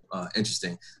make it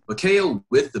interesting. But KO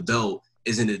with the belt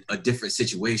is in a different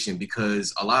situation,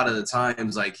 because a lot of the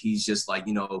times, like, he's just like,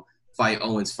 you know, fight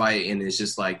Owens, fight, and it's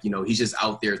just like, you know, he's just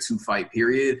out there to fight,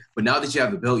 period. But now that you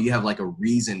have the belt, you have, like, a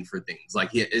reason for things. Like,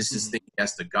 it's just thing he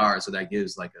has to guard, so that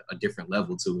gives, like, a different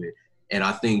level to it. And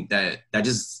I think that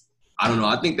just, I don't know,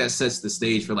 I think that sets the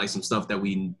stage for, like, some stuff that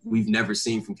we've never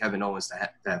seen from Kevin Owens to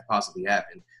have possibly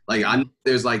happened. Like, I know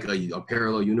there's, like, a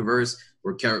parallel universe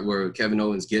where Kevin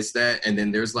Owens gets that, and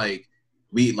then there's, like,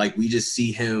 we just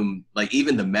see him, like,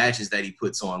 even the matches that he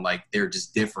puts on, like, they're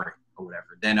just different or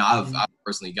whatever than I've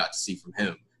personally got to see from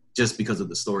him, just because of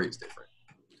the story is different.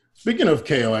 Speaking of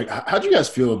KO, like, how do you guys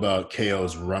feel about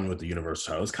KO's run with the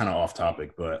Universal title? It's kind of off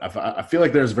topic, but I feel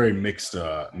like there's very mixed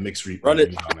reviews on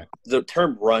it. The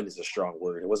term "run" is a strong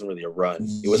word. It wasn't really a run.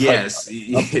 It was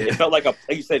it felt like like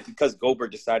you said, because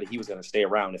Goldberg decided he was going to stay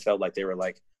around. It felt like they were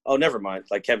like, "Oh, never mind."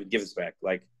 Like, Kevin, give us back.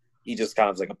 Like, he just kind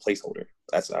of was like a placeholder.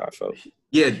 That's how I felt.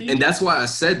 Yeah, and that's why I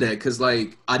said that, because,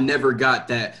 like, I never got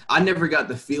that. I never got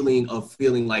the feeling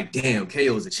like, damn,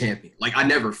 KO is a champion. Like, I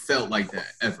never felt like that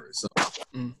ever. So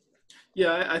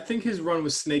Yeah, I think his run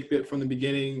was snake bit from the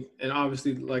beginning, and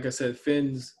obviously, like I said,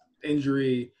 Finn's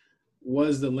injury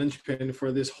was the linchpin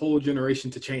for this whole generation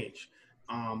to change.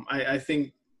 I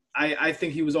think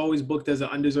he was always booked as an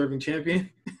undeserving champion,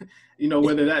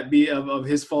 whether that be of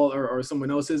his fault or someone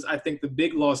else's. I think the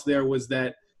big loss there was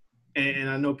that, and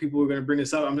I know people were going to bring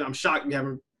this up. I'm shocked we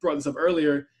haven't brought this up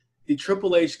earlier. The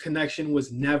Triple H connection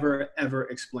was never, ever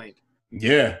explained.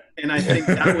 Yeah. And I think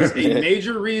that was a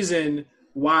major reason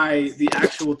why the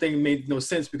actual thing made no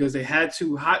sense, because they had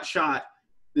to hot shot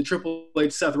the Triple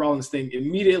H Seth Rollins thing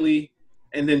immediately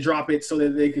and then drop it so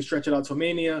that they could stretch it out to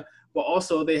Mania. But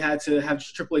also they had to have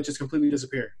Triple H just completely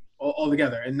disappear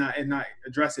altogether and not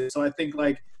address it. So I think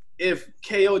like if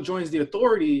KO joins the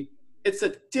Authority, it's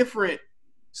a different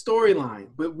storyline.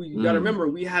 But we got to remember,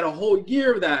 we had a whole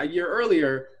year of that a year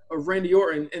earlier of Randy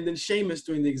Orton and then Sheamus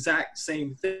doing the exact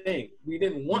same thing. We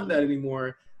didn't want that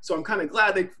anymore. So I'm kind of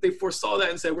glad they foresaw that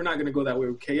and said, we're not going to go that way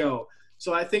with KO.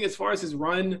 So I think as far as his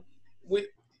run,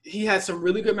 he had some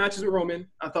really good matches with Roman.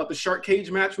 I thought the Shark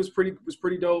Cage match was pretty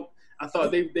dope. I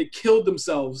thought they killed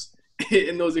themselves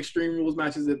in those Extreme Rules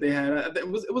matches that they had. It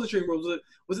was Extreme Rules.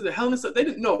 Was it the Hell in a Cell? They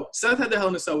didn't know. Seth had the Hell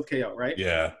in a Cell with KO, right?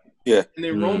 Yeah. Yeah. And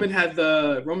then Roman had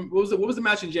what was the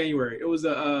match in January? It was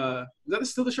was that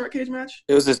still the Shark Cage match?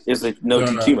 It was a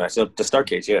DQ match. The Star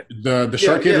Cage, yeah. The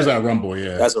Shark Cage was at Rumble,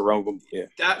 yeah. That's a Rumble, yeah.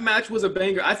 That match was a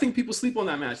banger. I think people sleep on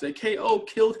that match. Like KO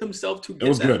killed himself to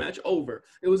get that match over.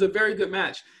 It was a very good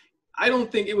match. I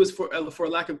don't think it was for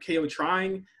lack of KO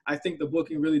trying. I think the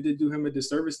booking really did do him a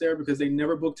disservice there, because they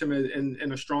never booked him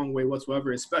in a strong way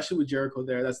whatsoever, especially with Jericho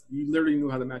there. You literally knew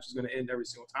how the match was going to end every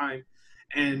single time.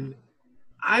 And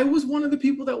I was one of the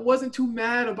people that wasn't too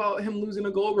mad about him losing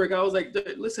to Goldberg. I was like,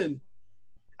 listen,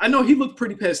 I know he looked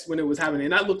pretty pissed when it was happening,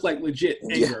 and that looked like legit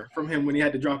anger from him when he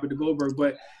had to drop it to Goldberg.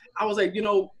 But I was like,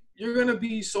 you're going to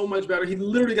be so much better. He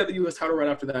literally got the U.S. title right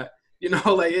after that.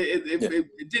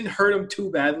 It didn't hurt him too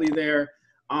badly there.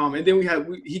 And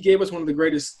then he gave us one of the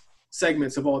greatest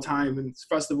segments of all time in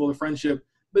Festival of Friendship.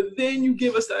 But then you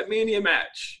give us that Mania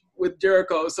match with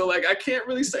Jericho. So, like, I can't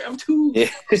really say I'm too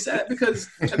upset, because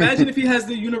imagine if he has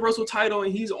the Universal title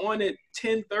and he's on at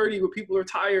 10:30 where people are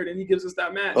tired and he gives us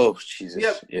that match. Oh,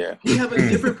 Jesus. We have a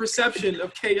different perception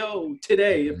of KO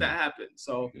today if that happened.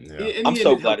 So, I'm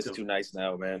so glad it's too nice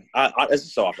now, man. I'm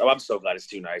so glad it's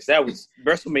too nice. That was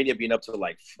WrestleMania being up to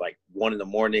like 1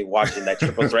 a.m. watching that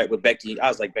triple threat with Becky. I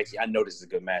was like, Becky, I know this is a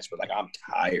good match, but like, I'm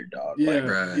tired, dog.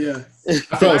 Yeah.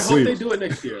 I hope they do it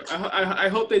next year. I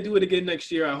hope they do it again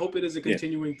next year. I hope it is a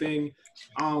continuing thing.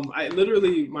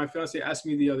 My fiance asked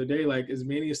me the other day, like, is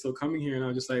Mania still coming here? And I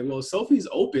was just like, well, Sophie's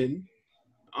open.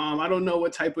 I don't know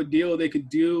what type of deal they could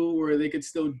do where they could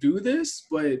still do this,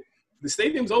 but the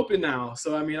stadium's open now.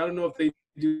 So, I mean, I don't know if they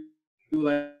do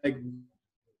like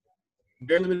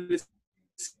very limited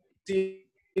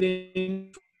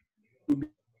seating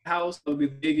house of the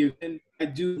big event. I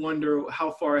do wonder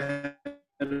how far ahead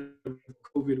of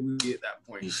COVID we be at that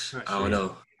point. I don't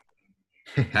know.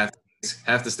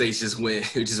 Half the states just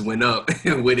went up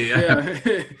with it.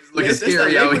 Yeah. Looking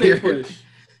scary out here.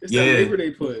 It's that Labor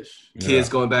Day push. Kids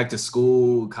going back to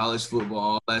school, college football,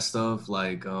 all that stuff.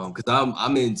 Like, because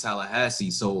I'm in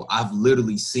Tallahassee, so I've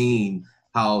literally seen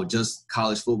how just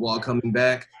college football coming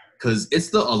back. Because it's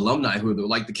the alumni who are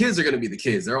like, the kids are going to be the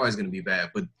kids. They're always going to be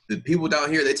bad. But the people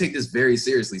down here, they take this very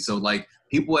seriously. So, like,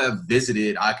 people have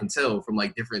visited, I can tell, from,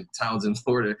 like, different towns in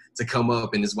Florida to come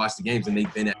up and just watch the games. And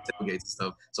they've been at tailgates and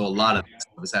stuff. So, a lot of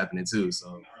stuff is happening, too.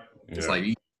 So, it's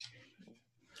like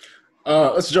 –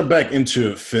 let's jump back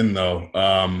into Finn, though,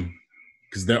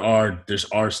 because there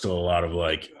are still a lot of,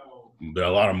 like – there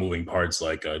are a lot of moving parts,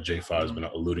 like J5 has been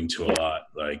alluding to a lot,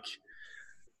 like –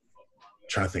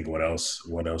 trying to think what else.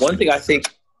 One thing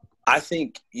I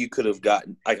think you could have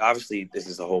gotten, like, obviously this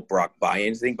is the whole Brock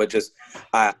buy-in thing, but just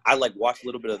I like watched a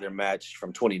little bit of their match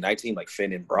from 2019, like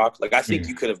Finn and Brock. Like, I think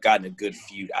you could have gotten a good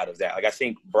feud out of that. Like, I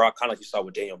think Brock, kind of like you saw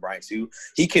with Daniel Bryan too,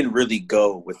 he can really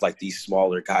go with like these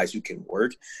smaller guys who can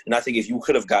work. And I think if you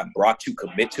could have got Brock to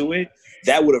commit to it,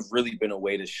 that would have really been a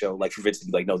way to show, like, for Vince to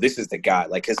be like, no, this is the guy.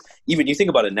 Like, because even you think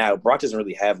about it now, Brock doesn't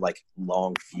really have like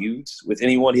long feuds with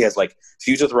anyone. He has like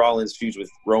feuds with Rollins, feuds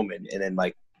with Roman, and then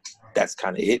like that's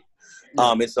kind of it.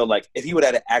 And so, like, if he would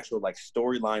have had an actual, like,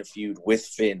 storyline feud with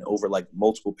Finn over, like,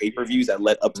 multiple pay-per-views that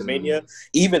led up to Mania,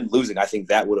 even losing, I think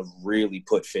that would have really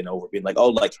put Finn over, being like, oh,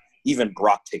 like, even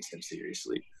Brock takes him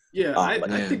seriously. Yeah, I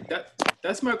think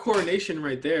that's my coronation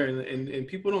right there. And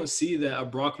people don't see that a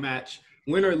Brock match,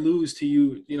 win or lose to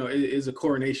you, is a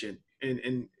coronation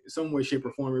in some way, shape,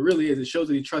 or form. It really is. It shows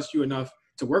that he trusts you enough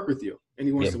to work with you, and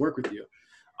he wants to work with you.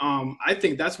 I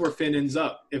think that's where Finn ends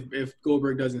up if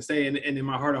Goldberg doesn't stay. And in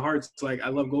my heart of hearts, it's like I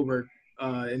love Goldberg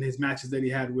in his matches that he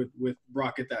had with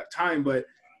Brock at that time. But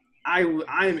I'm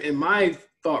in my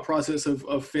thought process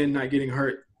of Finn not getting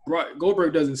hurt.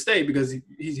 Goldberg doesn't stay because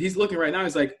he's looking right now.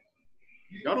 He's like,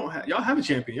 y'all have a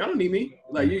champion. Y'all don't need me.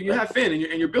 Like you have Finn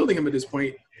and you're building him at this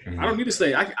point. I don't need to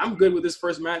stay. I'm good with this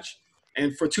first match.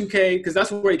 And for 2K, because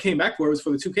that's where he came back for, it was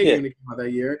for the 2K game that came out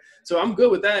that year. So I'm good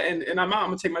with that, and I'm out. I'm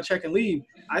going to take my check and leave.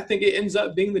 I think it ends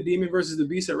up being the Demon versus the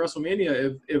Beast at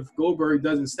WrestleMania if Goldberg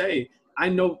doesn't stay. I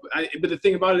know, but the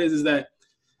thing about it is that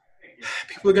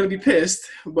people are going to be pissed,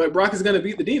 but Brock is going to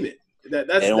beat the Demon.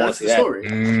 That's the story.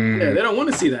 Yeah, they don't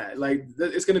want to see that. Like,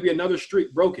 it's going to be another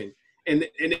streak broken. And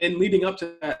leading up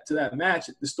to that match,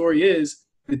 the story is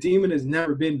the Demon has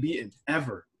never been beaten,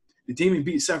 ever. The Demon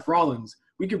beat Seth Rollins.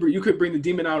 You could bring the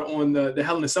Demon out on the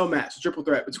Hell in a Cell match, triple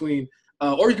threat between,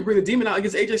 or you could bring the Demon out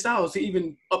against AJ Styles to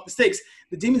even up the stakes.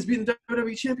 The Demon's beating the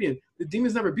WWE champion. The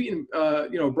Demon's never beaten,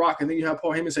 Brock. And then you have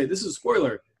Paul Heyman say, "This is a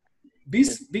spoiler.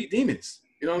 Beasts beat demons."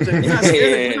 You know what I'm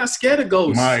saying? We're not scared of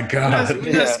ghosts. My God,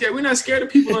 we're not scared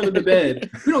of people under the bed.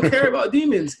 We don't care about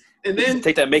demons. And then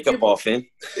take that makeup off, Finn.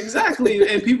 Exactly,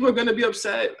 and people are going to be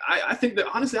upset. I think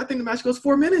the match goes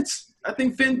 4 minutes. I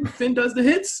think Finn does the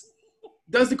hits,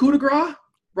 does the coup de grace.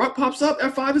 Brock pops up,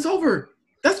 F5 is over.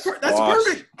 That's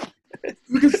perfect.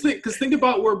 Because think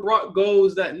about where Brock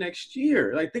goes that next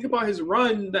year. Like, think about his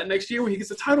run that next year when he gets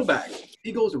the title back.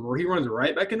 He runs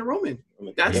right back into Roman.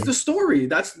 That's the story.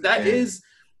 That is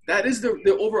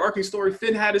the overarching story.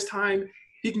 Finn had his time.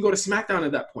 He can go to SmackDown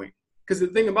at that point. Because the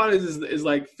thing about it is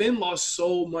like Finn lost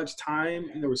so much time,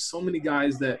 and there were so many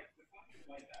guys that,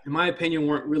 in my opinion,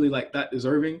 weren't really like that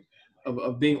deserving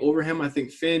of being over him. I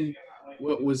think Finn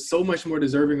was so much more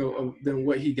deserving than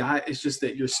what he got. It's just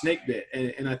that you're snake bit.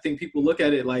 And I think people look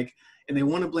at it like, and they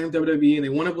want to blame WWE and they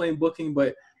want to blame booking,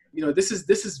 but this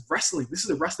is wrestling. This is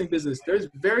a wrestling business. There's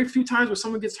very few times where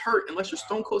someone gets hurt unless you're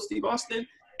Stone Cold Steve Austin,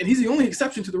 and he's the only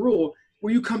exception to the rule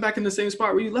where you come back in the same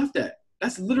spot where you left at.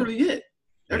 That's literally it.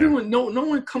 Everyone, no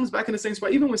one comes back in the same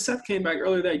spot. Even when Seth came back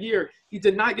earlier that year, he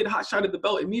did not get hot shot at the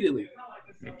belt immediately.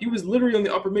 He was literally on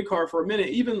the upper mid card for a minute.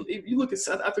 Even if you look at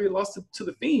Seth after he lost to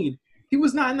the Fiend, he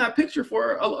was not in that picture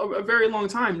for a very long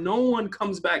time. No one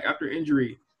comes back after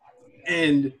injury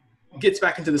and gets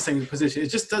back into the same position. It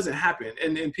just doesn't happen.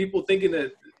 And people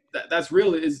thinking that's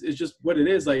real is just what it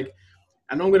is. Like,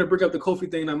 I know I'm going to bring up the Kofi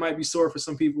thing. That might be sore for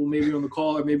some people, maybe on the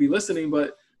call or maybe listening,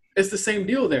 but it's the same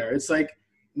deal there. It's like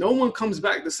no one comes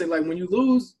back to say, like, when you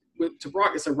lose to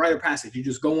Brock, it's a rite of passage. You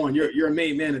just go on. You're a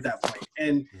made man at that point.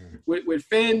 And with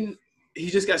Finn, he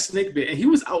just got snake bit. And he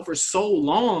was out for so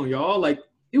long, y'all. Like,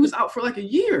 he was out for like a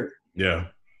year. Yeah.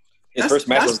 His first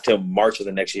match was until March of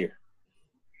the next year.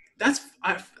 That's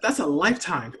a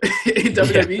lifetime in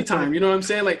WWE time. You know what I'm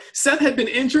saying? Like, Seth had been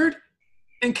injured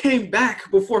and came back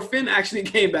before Finn actually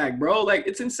came back, bro. Like,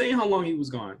 it's insane how long he was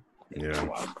gone. Yeah.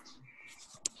 Wow.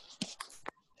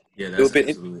 Yeah, that's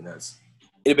absolutely nuts.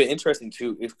 It'd been interesting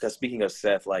too, because speaking of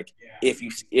Seth, like if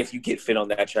you get Finn on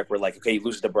that track where like, okay, he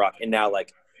loses to Brock, and now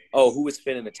like, oh, who is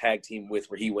Finn in a tag team with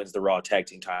where he wins the Raw tag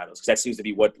team titles? Because that seems to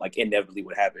be what like inevitably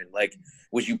would happen. Like,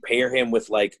 would you pair him with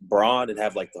like Braun and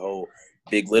have like the whole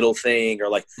Big Little thing, or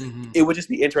like it would just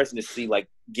be interesting to see like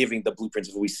giving the blueprints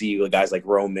of we see like, guys like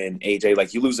Roman, AJ,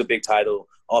 like you lose a big title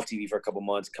off TV for a couple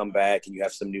months, come back and you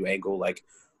have some new angle. Like,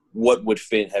 what would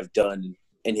Finn have done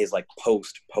in his like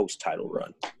post title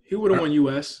run? He would have won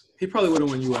US. He probably would have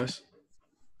won US.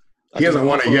 He hasn't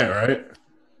won it yet, right?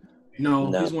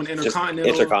 No, he's won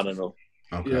Intercontinental. Intercontinental.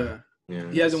 Okay.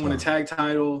 Yeah. He hasn't won a tag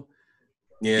title.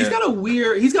 Yeah. He's got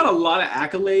a lot of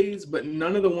accolades, but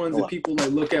none of the ones that people like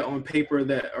look at on paper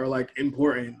that are like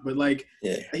important. But like,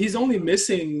 he's only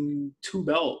missing 2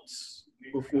 belts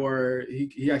before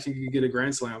he actually could get a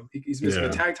Grand Slam. He's missing the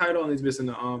tag title and he's missing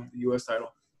the US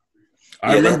title.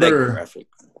 I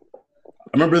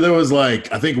remember there was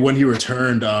like, I think when he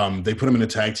returned, they put him in a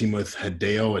tag team with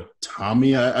Hideo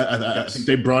Itami. I think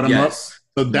they brought him up.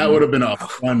 So that would have been a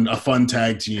fun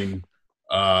tag team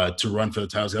to run for the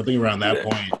titles. I think around that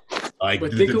point. Like,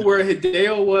 but think of where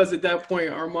Hideo was at that point,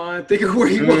 Armand. Think of where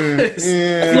he was.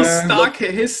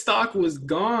 His stock was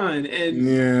gone,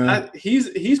 and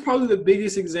he's probably the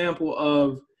biggest example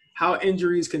of how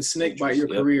injuries can snake bite your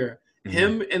career.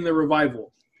 Him and the Revival.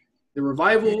 The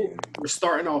Revival were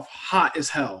starting off hot as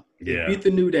hell. They beat the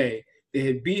New Day. They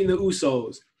had beaten the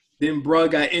Usos. Then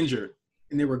Bruh got injured,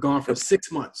 and they were gone for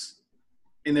 6 months.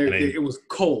 And it was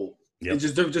cold. There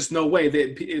was just no way.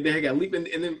 They had got leaping.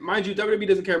 And then, mind you, WWE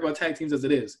doesn't care about tag teams as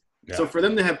it is. Yeah. So for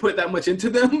them to have put that much into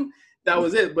them, that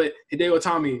was it. But Hideo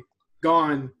Itami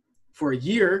gone for a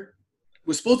year.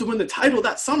 was supposed to win the title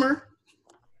that summer,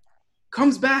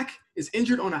 comes back, is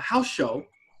injured on a house show,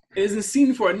 and isn't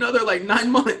seen for another like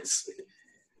 9 months.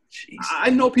 Jeez. I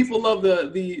know people love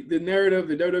the narrative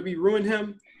that WWE ruined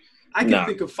him. I can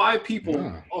think of 5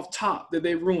 people off top that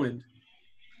they ruined.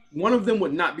 One of them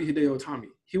would not be Hideo Itami.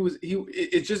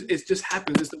 It just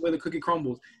happens. It's the way the cookie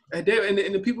crumbles. And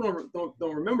the people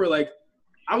don't remember. Like,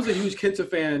 I was a huge Kenta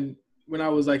fan when I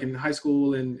was like in high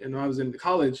school and when I was in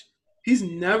college. He's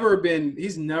never been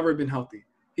healthy.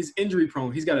 He's injury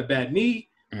prone. He's got a bad knee.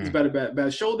 He's got a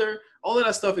bad shoulder. All of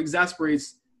that stuff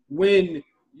exasperates when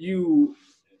you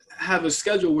have a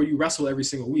schedule where you wrestle every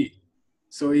single week.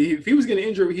 So if he was getting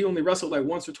injured, he only wrestled like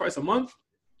once or twice a month.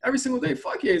 Every single day,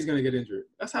 fuck yeah, he's going to get injured.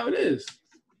 That's how it is.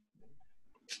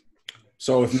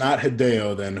 So if not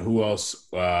Hideo, then who else?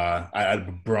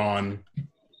 Braun.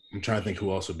 I'm trying to think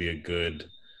who else would be a good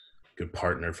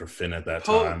partner for Finn at that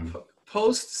time.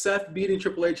 Post Seth beating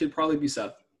Triple H, it'd probably be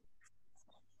Seth.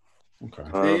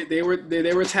 Okay. They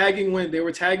were tagging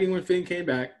when Finn came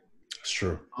back. It's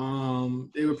true.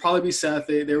 It would probably be Seth.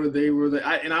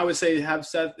 I would say have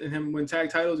Seth and him win tag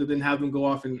titles, and then have them go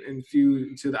off and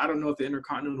feud to I don't know if the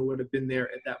Intercontinental would have been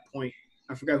there at that point.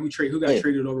 I forgot who got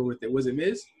traded over with it. Was it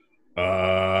Miz?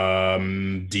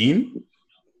 Dean.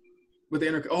 With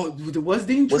the was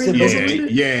Dean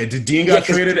traded? Yeah. Dean got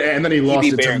traded, and then he lost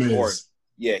it to Miz. Corbin.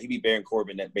 Yeah, he beat Baron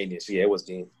Corbin at Mania. So yeah, it was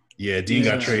Dean. Yeah, Dean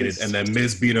got traded, and then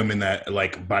Miz beat him in that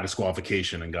like by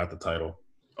disqualification and got the title.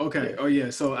 Okay. Oh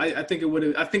yeah. So I think we would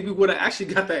have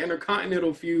actually got that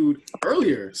Intercontinental feud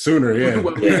earlier. Sooner, yeah.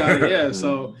 We got it, yeah.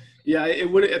 So yeah, it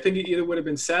would. I think it either would have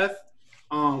been Seth.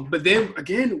 But then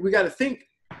again, we got to think.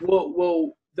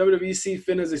 Will WWE see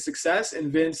Finn as a success,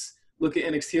 and Vince look at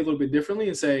NXT a little bit differently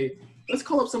and say, let's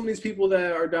call up some of these people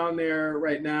that are down there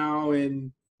right now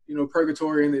and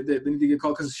purgatory, and they need to get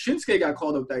called because Shinsuke got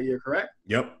called up that year, correct?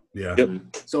 Yep. Yeah. Yep.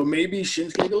 So maybe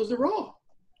Shinsuke goes to Raw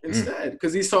instead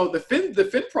because he saw the Finn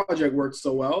project worked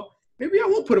so well. Maybe I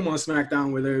won't put him on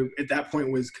SmackDown where there at that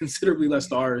point was considerably less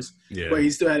stars, but he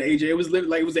still had AJ. It was the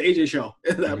AJ show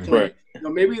at that point.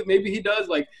 Right. Maybe he does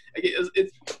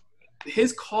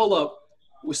his call up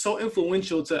was so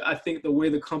influential to I think the way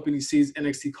the company sees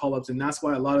NXT call ups, and that's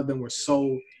why a lot of them were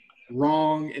so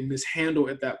wrong and mishandled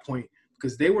at that point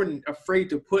because they were afraid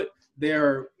to put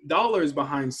their dollars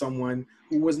behind someone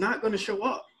who was not going to show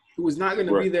up, who was not going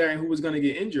to be there, and who was going to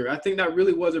get injured. I think that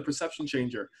really was a perception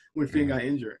changer when Finn got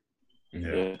injured.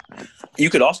 Yeah. You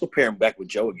could also pair him back with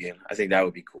Joe again. I think that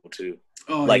would be cool too.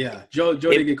 Oh, yeah. Joe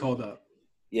did get called up.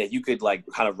 Yeah, you could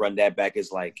kind of run that back as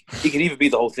it could even be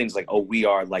the whole thing's we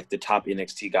are the top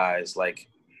NXT guys.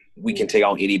 We can take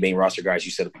on any main roster guys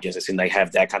you set up against us and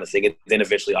have that kind of thing. And then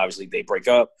eventually, obviously, they break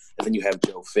up, and then you have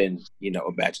Joe Finn,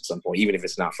 a match at some point, even if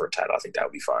it's not for a title. I think that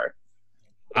would be fire.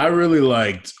 I really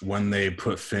liked when they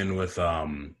put Finn with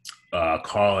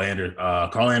Carl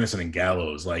Anderson and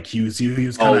Gallows. He was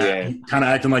kind of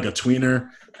acting like a tweener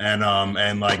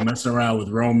and messing around with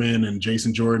Roman and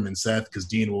Jason Jordan and Seth because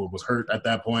Dean was hurt at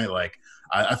that point.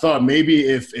 I thought maybe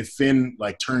if Finn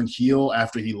turned heel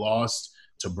after he lost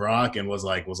to Brock and was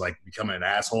becoming an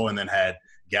asshole and then had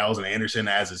Gallows and Anderson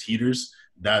as his heaters,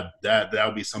 that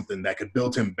would be something that could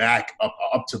build him back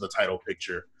up to the title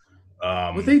picture.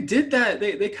 But they did that.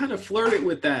 They kind of flirted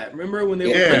with that. Remember when they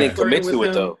were didn't commit to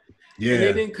it though. Yeah, and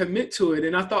they didn't commit to it.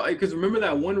 And I thought because remember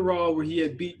that one Raw where he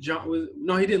had beat John?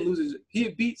 No, he didn't lose. He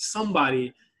had beat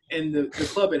somebody, and the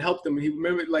club had helped him. And he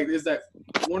remembered there's that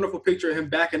wonderful picture of him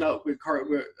backing up with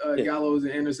Gallows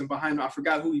and Anderson behind him. I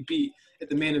forgot who he beat at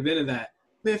the main event of that.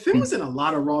 Man, Finn was in a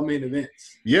lot of Raw main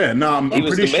events. Yeah, no, I'm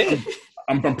pretty sure.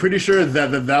 I'm pretty sure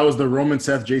that was the Roman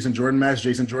Seth Jason Jordan match.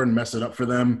 Jason Jordan messed it up for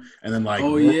them, and then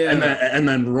and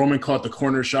then Roman caught the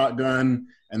corner shotgun,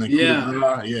 and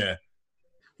then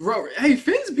Bro, hey,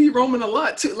 Finn's beat Roman a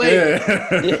lot too.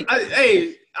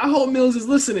 I hope Mills is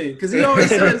listening because he always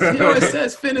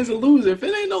says Finn is a loser.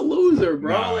 Finn ain't no loser,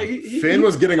 bro. Nah, Finn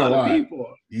was getting a lot.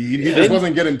 He just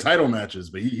wasn't getting title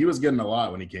matches, but he was getting a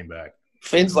lot when he came back.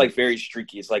 Finn's very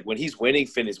streaky. It's when he's winning,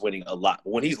 Finn is winning a lot.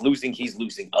 But when he's losing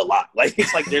a lot.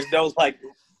 There's no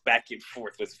back and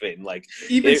forth with Finn.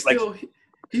 Even still,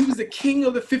 he was the king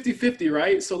of the 50-50,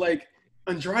 right? So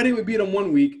Andrade would beat him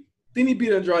one week, then he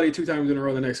beat Andrade 2 times in a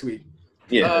row the next week.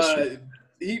 Yeah,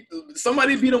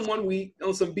 somebody beat him one week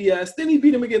on some BS, then he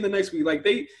beat him again the next week.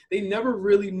 They never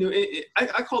really knew.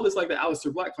 I call this the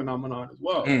Aleister Black phenomenon as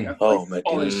well.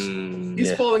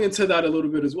 He's falling into that a little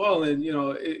bit as well, and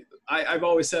I've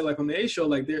always said on the A show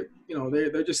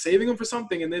they're just saving him for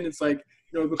something, and then it's it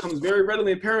becomes very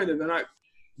readily apparent that they're not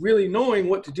really knowing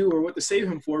what to do or what to save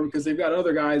him for because they've got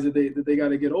other guys that they got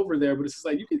to get over there. But it's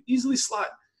just you could easily slot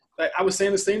like I was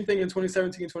saying the same thing in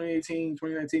 2017, 2018,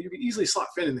 2019. You could easily slot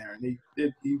Finn in there, and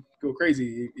he'd go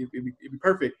crazy. It'd be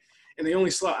perfect. And they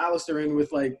only slot Alistair in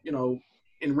with like, you know,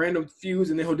 in random feuds,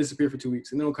 and then he'll disappear for 2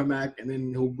 weeks, and then he'll come back, and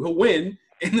then he'll win,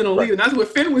 and then he'll leave. And that's what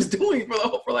Finn was doing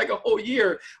for like a whole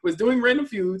year, was doing random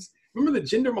feuds. Remember the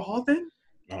Jinder Mahal thing?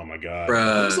 Oh my god,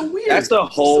 Bruh. It was so weird. That's the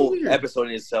whole so episode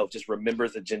in itself. Just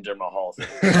remembers the Jinder Mahal thing.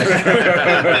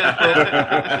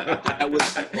 That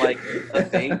was like a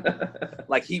thing.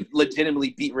 Like he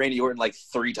legitimately beat Randy Orton like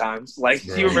 3 times. Like,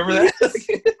 do you remember that?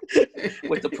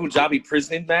 With the Punjabi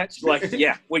prison match? Like,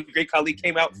 yeah, when Great Khali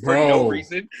came out for no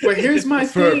reason. But here's my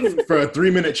thing. For a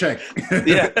 3-minute check.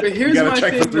 Yeah. But here's my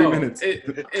check thing, for 3 though. minutes.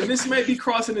 And this might be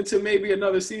crossing into maybe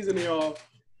another season, y'all.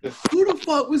 Who the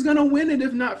fuck was gonna win it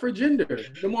if not for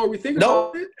Jinder? The more we think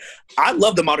about it, I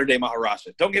love the modern day Maharaja.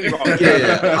 Don't get me wrong.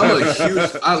 Yeah, I'm a huge.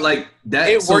 I like that.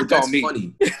 It so worked that's on me.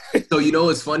 Funny. So you know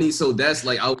it's funny. So that's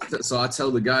like I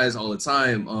tell the guys all the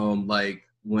time. Like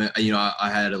when I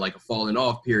had like a falling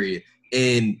off period,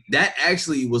 and that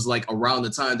actually was like around the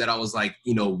time that I was like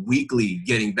weekly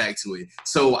getting back to it.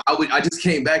 So I just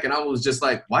came back and I was just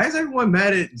like, why is everyone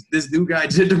mad at this new guy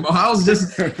Jinder Mahal? I was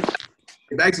just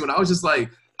back to it. I was just like,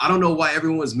 I don't know why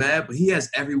everyone's mad, but he has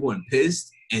everyone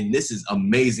pissed, and this is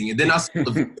amazing. And then I saw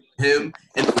him in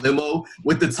the limo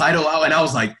with the title out, and I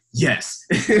was like, yes.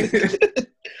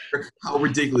 How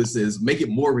ridiculous it is. Make it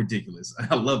more ridiculous.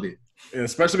 I love it. Yeah,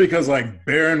 especially because like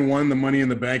Baron won the Money in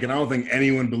the Bank, and I don't think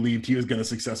anyone believed he was going to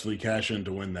successfully cash in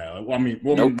to win that. Well,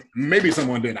 Nope. Maybe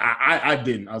someone did. I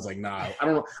didn't. I was like, nah. I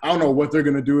don't know what they're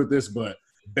going to do with this, but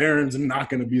Baron's not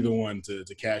going to be the one to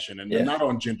cash in, and not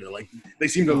on Jinder. Like they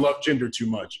seem to love Jinder too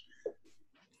much.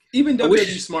 even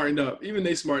WWE smartened up. Even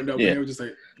they smartened up. Yeah. And they were just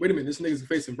like, wait a minute, this nigga's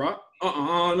facing Brock?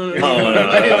 No.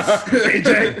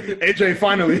 AJ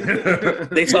finally.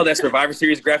 They saw that Survivor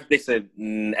Series graphic. They said,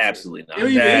 absolutely not. It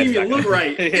didn't even look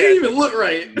right. It didn't even look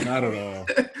right. Not at all.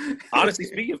 Honestly,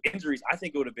 speaking of injuries, I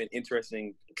think it would have been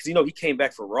interesting because, he came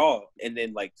back for Raw and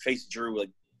then, faced Drew,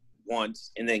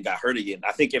 once and then got hurt again.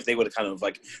 I think if they would have kind of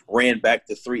ran back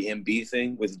the 3MB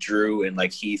thing with Drew and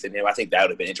Heath and him, I think that would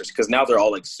have been interesting because now they're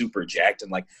all super jacked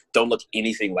and don't look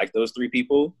anything like those three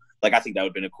people. I think that would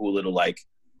have been a cool little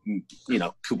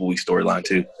couple-week storyline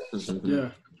too.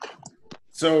 Yeah.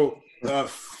 So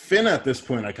Finn at this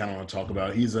point, I kind of want to talk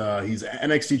about. He's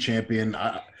NXT champion.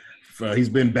 He's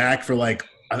been back for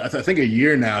I think a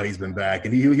year now. He's been back,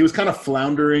 and he was kind of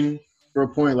floundering for a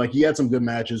point. He had some good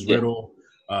matches. Yeah. Riddle.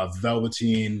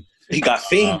 Velveteen. He got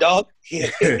Fiend, dog. He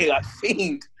got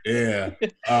Fiend. Yeah.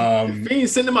 Fiend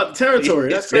sent him out the territory.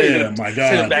 That's crazy. Yeah, my God.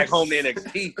 Sent him back home to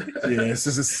NXT. Yeah, this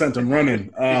is sent him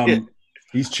running.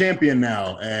 He's champion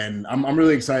now, and I'm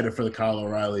really excited for the Kyle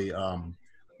O'Reilly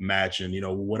match and,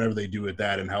 whatever they do with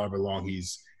that and however long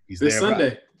he's this there.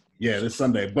 Sunday. This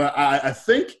Sunday. But I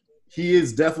think he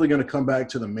is definitely going to come back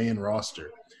to the main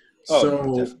roster.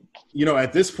 So,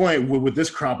 at this point, with this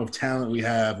crop of talent we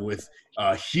have with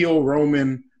heel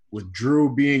Roman, with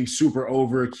Drew being super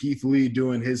over, Keith Lee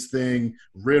doing his thing,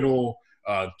 Riddle,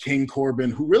 King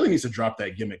Corbin, who really needs to drop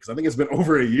that gimmick because I think it's been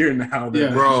over a year now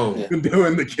that he's been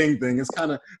doing the King thing. It's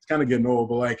kind of getting old.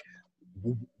 But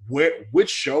which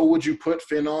show would you put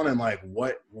Finn on, and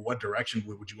what direction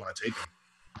would you want to take him?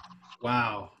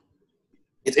 Wow.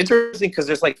 It's interesting because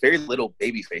there's very little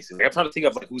baby faces. I'm trying to think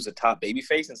of who's the top baby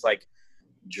face. It's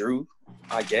Drew,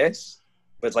 I guess.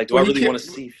 But do I really want to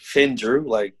see Finn Drew?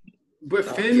 But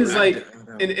Finn is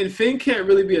and Finn can't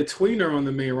really be a tweener on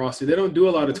the main roster. They don't do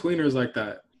a lot of tweeners like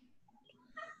that.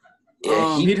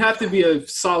 Yeah, he'd have to be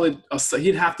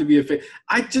he'd have to be a Finn.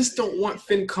 I just don't want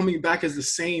Finn coming back as the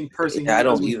same person. I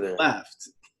don't either. Left.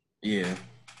 Yeah.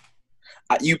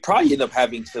 You probably end up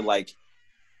having to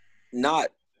not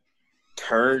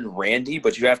turn Randy,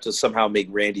 but you have to somehow make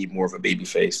Randy more of a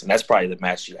babyface, and that's probably the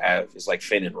match you have is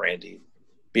Finn and Randy.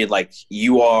 Being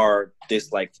you are this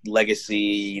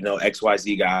legacy,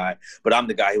 XYZ guy, but I'm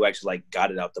the guy who actually got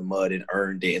it out the mud and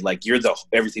earned it. You're the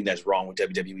everything that's wrong with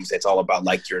WWE. That's all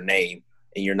about your name,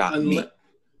 and you're not me.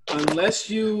 Unless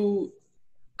you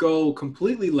go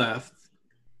completely left,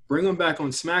 bring him back on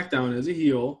SmackDown as a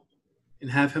heel,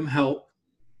 and have him help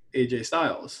AJ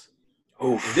Styles.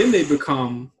 And then they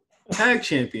become tag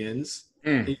champions.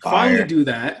 And you finally do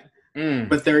that. But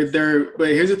but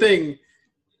here's the thing.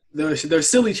 They're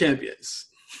silly champions.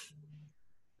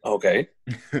 Okay.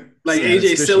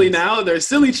 AJ's silly now. They're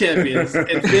silly champions.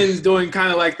 And Finn's doing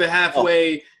kind of the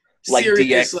halfway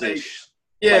serious. DX-ish.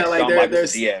 They're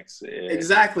DX. Yeah.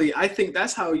 Exactly. I think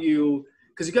that's how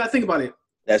because you got to think about it.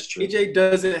 That's true. AJ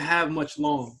doesn't have much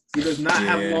long. He does not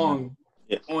have long.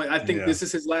 Yeah. I think this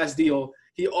is his last deal.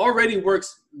 He already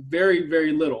works very,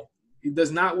 very little. He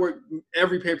does not work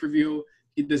every pay-per-view.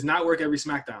 He does not work every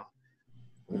SmackDown.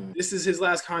 This is his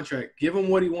last contract. Give him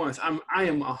what he wants. I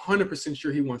am 100%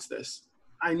 sure he wants this.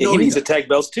 I know he needs the tag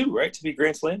belts too, right? To be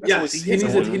Grand Slam. Yes, he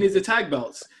needs the tag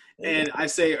belts. And I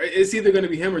say it's either going to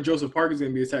be him or Joseph Parker's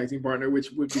going to be a tag team partner,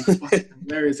 which would be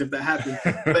hilarious if that happened.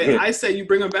 But I say you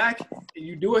bring him back and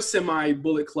you do a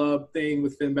semi-Bullet Club thing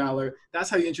with Finn Balor. That's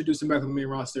how you introduce him back to the main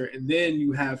roster. And then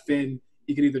you have Finn.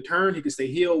 He can either turn, he can stay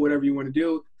heel, whatever you want to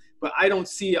do. But I don't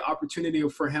see an opportunity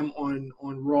for him on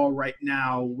Raw right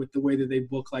now with the way that they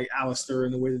book like Alistair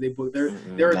and the way that they book.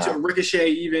 There are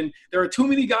Ricochet even. There are too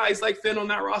many guys like Finn on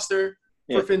that roster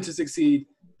for Finn to succeed.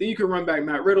 Then you can run back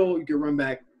Matt Riddle. You can run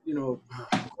back,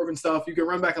 Corbin stuff. You can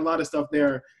run back a lot of stuff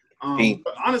there.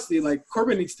 But honestly, like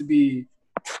Corbin needs to be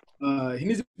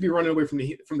running away from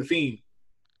the Fiend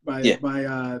by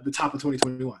the top of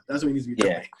 2021. That's what he needs to be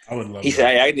doing. Yeah, I would love. He said,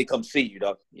 "Hey, I need to come see you,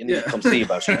 dog. You need to come see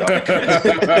about you, dog."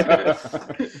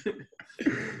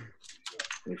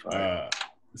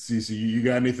 CC, you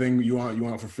got anything you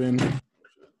want for Finn?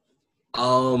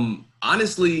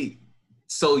 Honestly,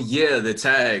 so yeah, the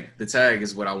tag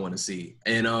is what I want to see,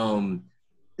 and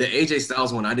the AJ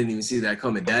Styles one, I didn't even see that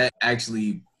coming. That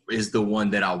actually is the one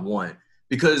that I want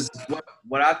because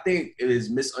what I think is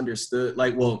misunderstood.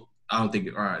 Like, well, I don't think.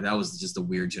 All right, that was just a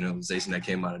weird generalization that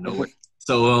came out of nowhere.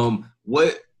 So,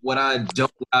 what I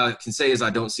can say is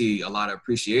I don't see a lot of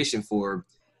appreciation for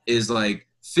is like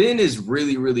Finn is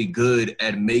really, really good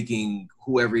at making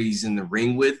whoever he's in the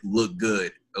ring with look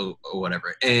good or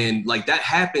whatever, and like that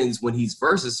happens when he's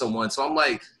versus someone. So I'm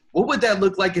like, what would that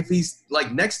look like if he's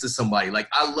like next to somebody? Like,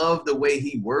 I love the way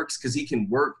he works because he can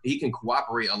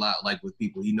cooperate a lot, like with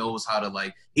people. He knows how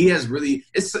to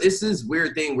it's this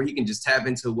weird thing where he can just tap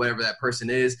into whatever that person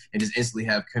is and just instantly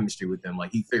have chemistry with them.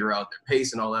 Like he figure out their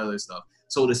pace and all that other stuff.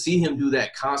 So to see him do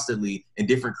that constantly in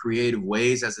different creative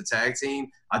ways as a tag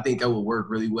team, I think that would work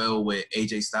really well with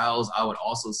AJ Styles. I would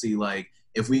also see like,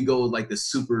 if we go like the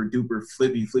super duper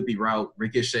flippy route,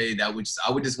 Ricochet, I would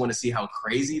just want to see how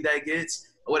crazy that gets.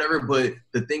 Whatever, but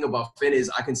the thing about Finn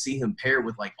is I can see him paired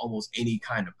with like almost any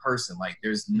kind of person. Like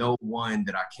there's no one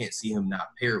that I can't see him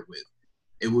not paired with.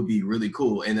 It would be really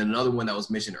cool. And then another one that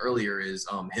was mentioned earlier is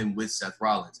him with Seth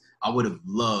Rollins. I would have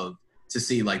loved to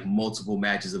see like multiple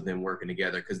matches of them working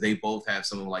together because they both have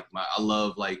something like I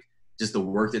love like just the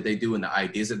work that they do and the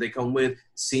ideas that they come with.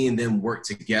 Seeing them work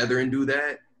together and do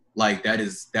that, like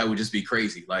that would just be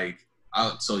crazy. Like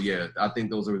I think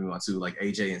those are my two, like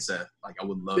AJ and Seth. Like I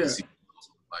would love to see.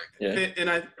 And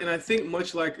I think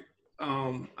much like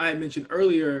I had mentioned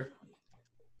earlier,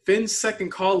 Finn's second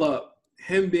call up,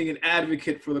 him being an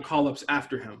advocate for the call ups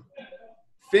after him.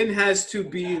 Finn has to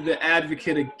be the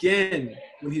advocate again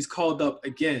when he's called up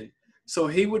again. So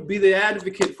he would be the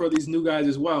advocate for these new guys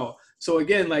as well. So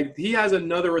again, like he has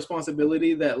another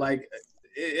responsibility that like,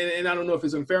 and I don't know if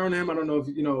it's unfair on him. I don't know if,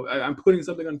 I'm putting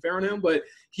something unfair on him, but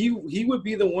he would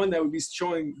be the one that would be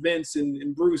showing Vince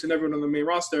and Bruce and everyone on the main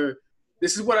roster,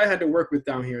 this is what I had to work with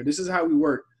down here. This is how we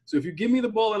work. So if you give me the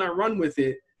ball and I run with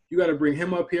it, you got to bring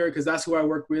him up here because that's who I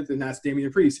work with, and that's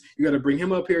Damian Priest. You got to bring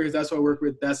him up here because that's who I work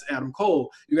with. That's Adam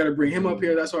Cole. You got to bring him up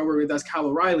here. That's who I work with. That's Kyle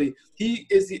O'Reilly. He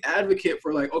is the advocate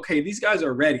for like, okay, these guys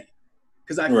are ready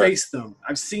because I faced them.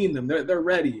 I've seen them. They're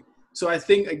ready. So I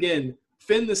think, again,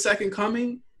 Finn the second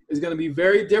coming is going to be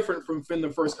very different from Finn the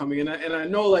first coming. And I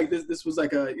know like this was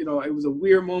like it was a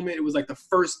weird moment. It was like the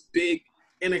first big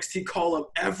NXT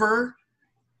call-up ever.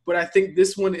 But I think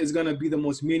this one is going to be the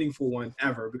most meaningful one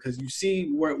ever because you see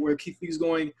where Keith Lee's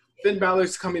going. Finn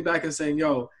Balor's coming back and saying,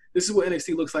 yo, this is what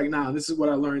NXT looks like now. This is what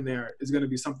I learned there. Is going to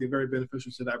be something very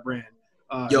beneficial to that brand.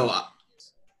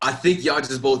 I think y'all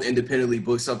just both independently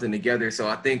booked something together. So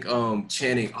I think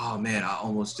Channing, oh, man, I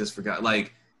almost just forgot.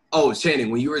 Channing,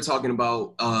 when you were talking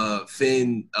about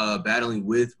Finn battling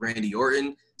with Randy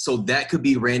Orton, so that could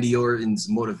be Randy Orton's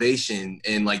motivation,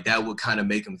 and like that would kind of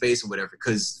make him face or whatever,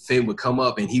 because Finn would come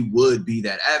up and he would be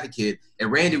that advocate,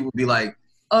 and Randy would be like,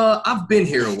 I've been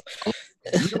here a while.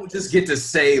 You don't just get to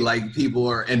say like people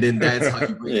are, and then that's how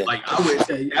you bring it. Like that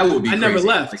would be crazy. Never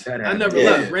left. I never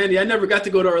left, Randy. I never got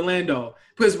to go to Orlando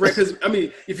because I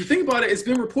mean, if you think about it, it's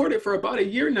been reported for about a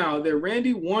year now that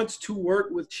Randy wants to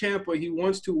work with Ciampa. He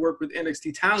wants to work with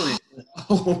NXT talent.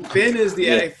 Finn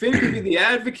Finn could be the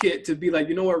advocate to be like,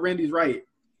 you know what, Randy's right.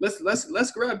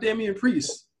 Let's grab Damian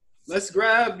Priest. Let's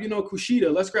grab,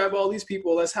 Kushida. Let's grab all these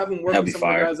people. Let's have them work with some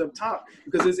of the guys up top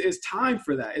because it's time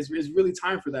for that. It's really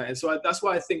time for that. And so that's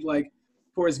why I think, like,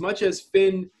 for as much as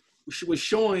Finn was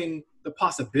showing the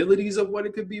possibilities of what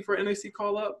it could be for NXT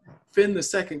call-up, Finn the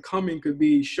second coming could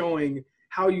be showing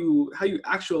how you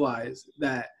actualize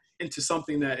that into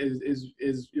something that is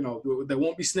that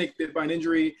won't be snake bit by an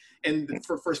injury. And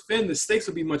for Finn, the stakes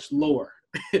will be much lower.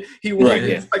 He won't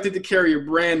be expected to carry a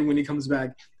brand when he comes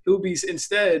back. He'll be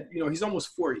instead, he's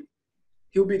almost 40.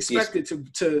 He'll be expected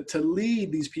to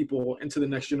lead these people into the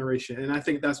next generation, and I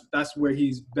think that's where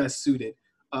he's best suited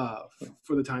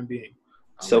for the time being.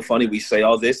 So funny we say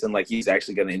all this, and like he's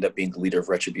actually going to end up being the leader of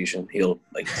Retribution. He'll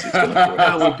like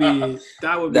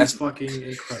that would be fucking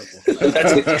incredible.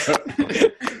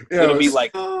 It'll be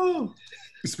like.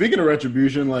 Speaking of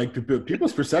Retribution, like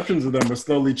people's perceptions of them are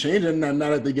slowly changing now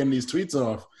that they're getting these tweets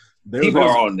off. They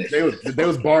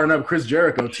was barring up Chris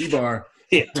Jericho, T-Bar.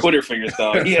 Yeah, Twitter fingers,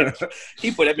 dog.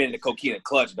 He put that man in the coquina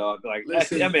clutch, dog. Like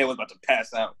that man was about to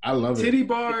pass out. I love it. Titty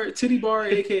bar,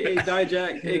 aka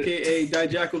Dijak, aka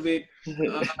Dijakovic.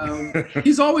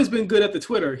 He's always been good at the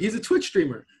Twitter. He's a Twitch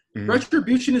streamer. Mm-hmm.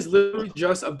 Retribution is literally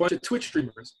just a bunch of Twitch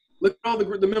streamers. Look at all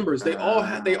the members. They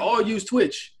all use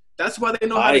Twitch. That's why they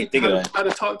know how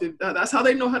to talk to. That's how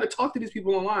they know how to talk to these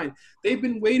people online. They've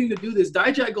been waiting to do this.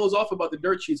 Dijak goes off about the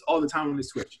dirt sheets all the time on his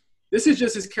Twitch. This is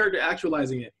just his character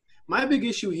actualizing it. My big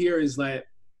issue here is that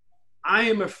I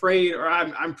am afraid, or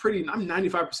I'm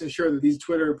 95% sure that these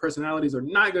Twitter personalities are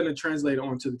not going to translate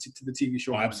onto the TV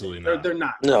show. Oh, absolutely not. They're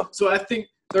not. No. So I think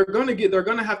they're going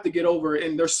to have to get over,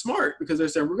 and they're smart because they're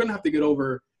saying we're going to have to get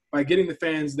over by getting the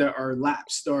fans that are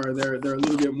lapsed or they're a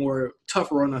little bit more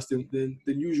tougher on us than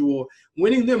usual,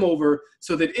 winning them over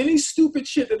so that any stupid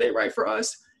shit that they write for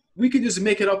us, we can just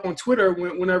make it up on Twitter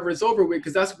whenever it's over with,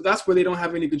 because that's where they don't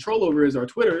have any control over is our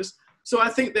Twitters. So I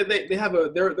think that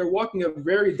they're walking a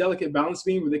very delicate balance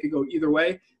beam where they could go either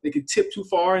way. They could tip too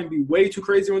far and be way too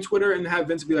crazy on Twitter and have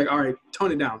Vince be like, all right,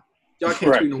 tone it down. Y'all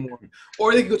can't tweet no more.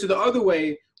 Or they could go to the other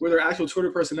way where their actual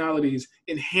Twitter personalities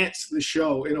enhance the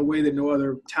show in a way that no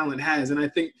other talent has. And I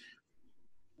think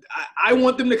I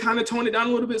want them to kind of tone it down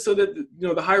a little bit so that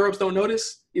the higher ups don't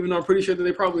notice, even though I'm pretty sure that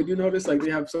they probably do notice. Like they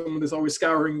have someone that's always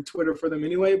scouring Twitter for them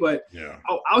anyway. But yeah.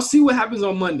 I'll see what happens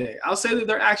on Monday. I'll say that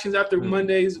their actions after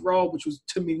Monday's Raw, which was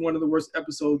to me one of the worst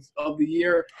episodes of the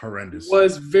year, horrendous,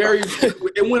 was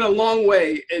it went a long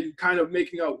way in kind of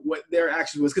making up what their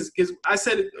actions was. Because I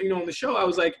said it, on the show, I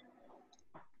was like,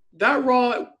 that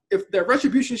Raw, if that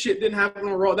Retribution shit didn't happen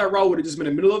on Raw, that Raw would have just been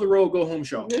a middle of the road go home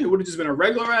show. It would have just been a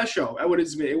regular ass show. It wouldn't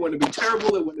have been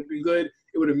terrible. It wouldn't have been good.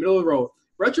 It would have been middle of the road.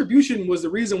 Retribution was the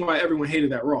reason why everyone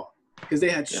hated that Raw, because they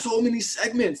had so many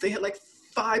segments. They had like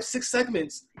 5-6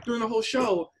 segments during the whole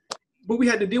show, but we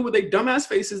had to deal with their dumbass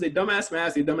faces, their dumbass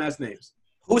masks, their dumbass names.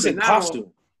 Who's in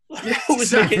costume? Who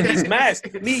was making these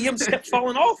masks? Me and him kept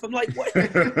falling off. I'm like, what?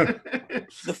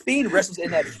 The Fiend wrestles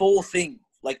in that full thing.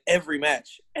 Like every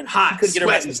match, and hot, she couldn't get her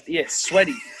mask.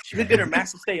 Sweaty. She couldn't get her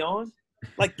mask to stay on.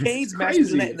 Like Kane's mask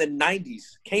was in that in the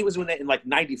 '90s. Kane was doing that in like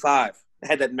 '95.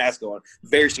 Had that mask on,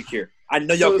 very secure. I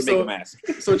know y'all can make a mask.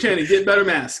 So Channing, get better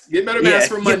mask. Get better mask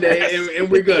for Monday, and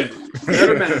we're good.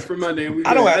 Better mask for Monday, and we.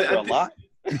 I don't ask for a lot.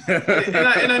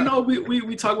 and I know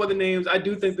we talk about the names. I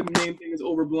do think the name thing is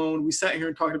overblown. We sat here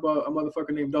and talked about a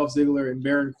motherfucker named Dolph Ziggler and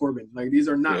Baron Corbin. Like these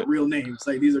are not real names.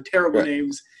 Like these are terrible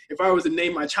names. If I was to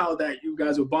name my child that, you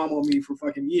guys would bomb on me for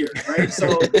fucking years, right? So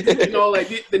like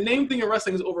the name thing in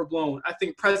wrestling is overblown. I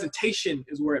think presentation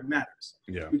is where it matters.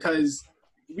 Yeah. Because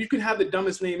we could have the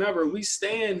dumbest name ever. We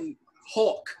stand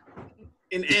Hulk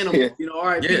in Animal.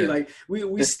 R.I.P. Like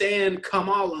we stand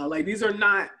Kamala. Like these are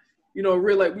not.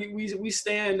 Real like we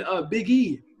stand Big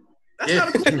E. That's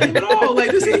not a cool name at all.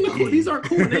 Like this ain't cool. These aren't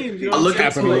cool names. I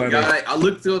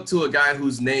looked up to a guy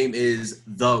whose name is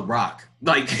The Rock.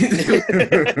 Like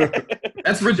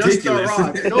that's ridiculous. Just The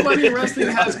Rock. Nobody in wrestling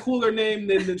has cooler name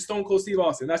than Stone Cold Steve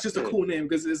Austin. That's just a cool name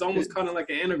because it's almost kind of like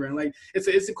an anagram. Like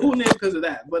it's a cool name because of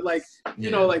that. But like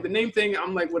like the name thing,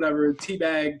 I'm like whatever.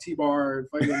 Teabag, T-bar,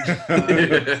 fucking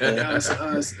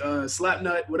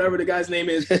Slapnut, whatever the guy's name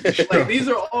is. Like these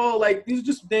are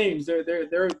just names. They're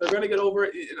gonna get over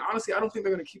it. And honestly, I don't think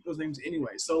they're gonna keep those names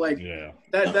anyway. So like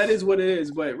that is what it is.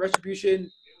 But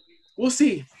Retribution, we'll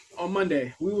see. On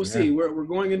Monday, we will see. We're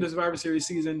going into Survivor Series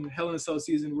season, Hell in a Cell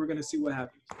season. We're going to see what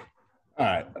happens.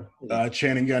 All right.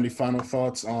 Channing, got any final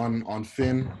thoughts on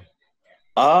Finn?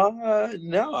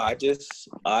 No. I just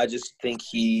think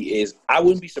he is. I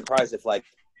wouldn't be surprised if like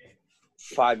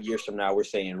 5 years from now we're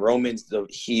saying Roman's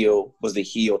top heel of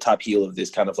this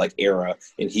kind of like era,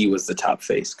 and he was the top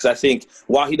face. Because I think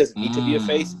while he doesn't need to be a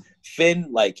face,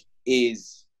 Finn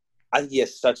I think he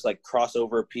has such like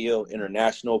crossover appeal,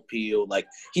 international appeal. Like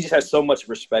he just has so much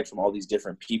respect from all these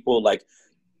different people. Like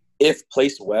if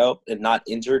placed well and not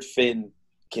injured, Finn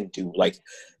can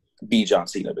be John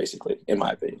Cena basically, in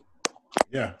my opinion.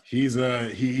 Yeah, he's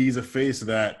a face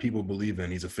that people believe in.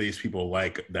 He's a face people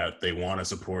like, that they want to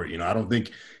support. You know, I don't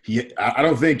think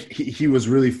he was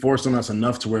really forced on us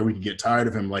enough to where we could get tired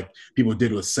of him like people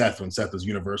did with Seth when Seth was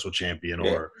Universal Champion,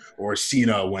 or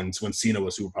Cena when Cena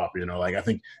was super popular. You know, like I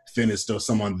think Finn is still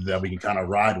someone that we can kind of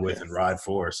ride with and ride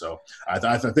for. So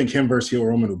I think him versus heel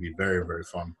Roman would be very, very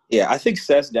fun. Yeah, I think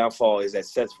Seth's downfall is that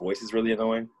Seth's voice is really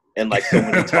annoying, and like so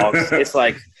when he talks,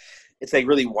 it's like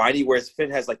really whiny, whereas Finn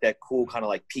has like that cool kind of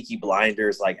like Peaky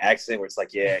Blinders like accent where it's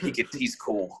like, yeah, he's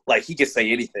cool. Like he can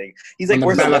say anything. He's like,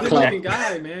 where's the leather looking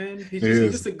guy, man? He's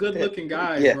just a good looking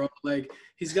guy, bro. Like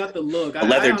he's got the look. A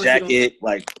leather jacket,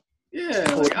 like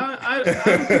I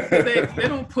don't think they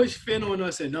don't push Finn on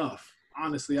us enough.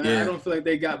 Honestly, I don't feel like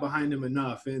they got behind him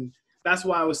enough, and that's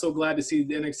why I was so glad to see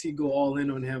the NXT go all in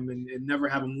on him and never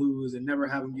have him lose and never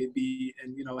have him get beat,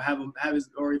 and have his,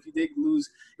 or if he did lose,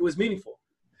 it was meaningful.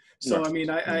 So I mean,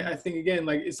 I think again,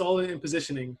 like it's all in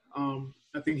positioning.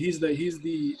 I think he's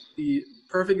the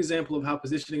perfect example of how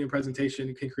positioning and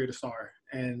presentation can create a star.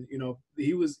 And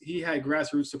he had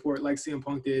grassroots support like CM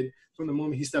Punk did from the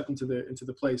moment he stepped into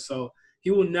the place. So he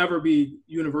will never be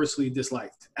universally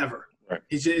disliked ever. Right.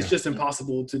 It's just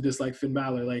impossible to dislike Finn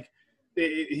Balor. Like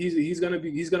he's gonna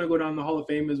go down the Hall of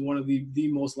Fame as one of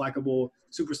the most likable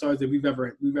superstars that we've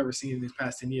ever seen in these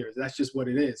past 10 years. That's just what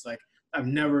it is. Like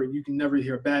you can never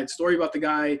hear a bad story about the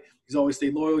guy. He's always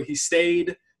stayed loyal. He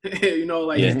stayed, he's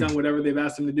done whatever they've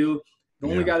asked him to do. The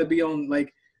only guy to be on,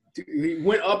 like, he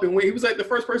went up and he was like the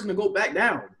first person to go back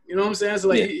down. You know what I'm saying? So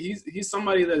like he's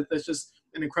somebody that's just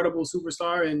an incredible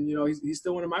superstar, and he's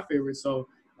still one of my favorites. So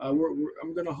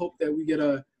I'm gonna hope that we get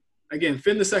again,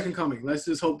 Finn the second coming. Let's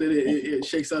just hope that it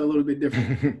shakes out a little bit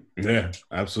different. Yeah,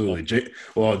 absolutely.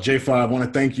 J5, I want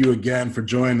to thank you again for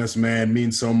joining us, man. It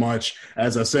means so much.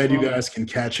 As I said, you guys can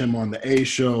catch him on the A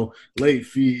Show, Late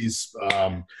Fees,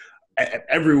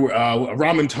 everywhere,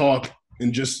 Ramen Talk,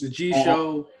 and just the G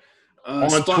Show. On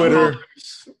Twitter.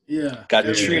 Yeah. Got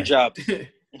to do your job.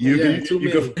 You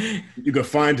can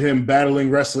find him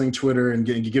battling wrestling Twitter and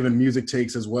giving music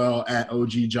takes as well at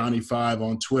OGJohnny5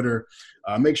 on Twitter.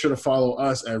 Make sure to follow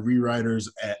us at Rewriters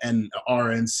and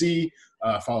RNC.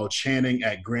 Follow Channing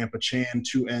at Grandpa Chan,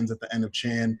 2 N's at the end of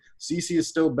Chan. CC is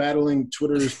still battling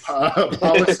Twitter's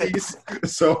policies,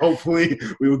 so hopefully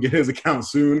we will get his account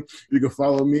soon. You can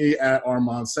follow me at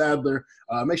Armand Sadler.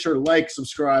 Make sure to like,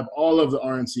 subscribe, all of the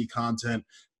RNC content.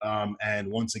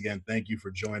 And once again, thank you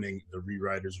for joining the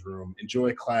Rewriters Room.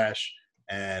 Enjoy Clash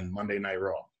and Monday Night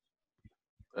Raw.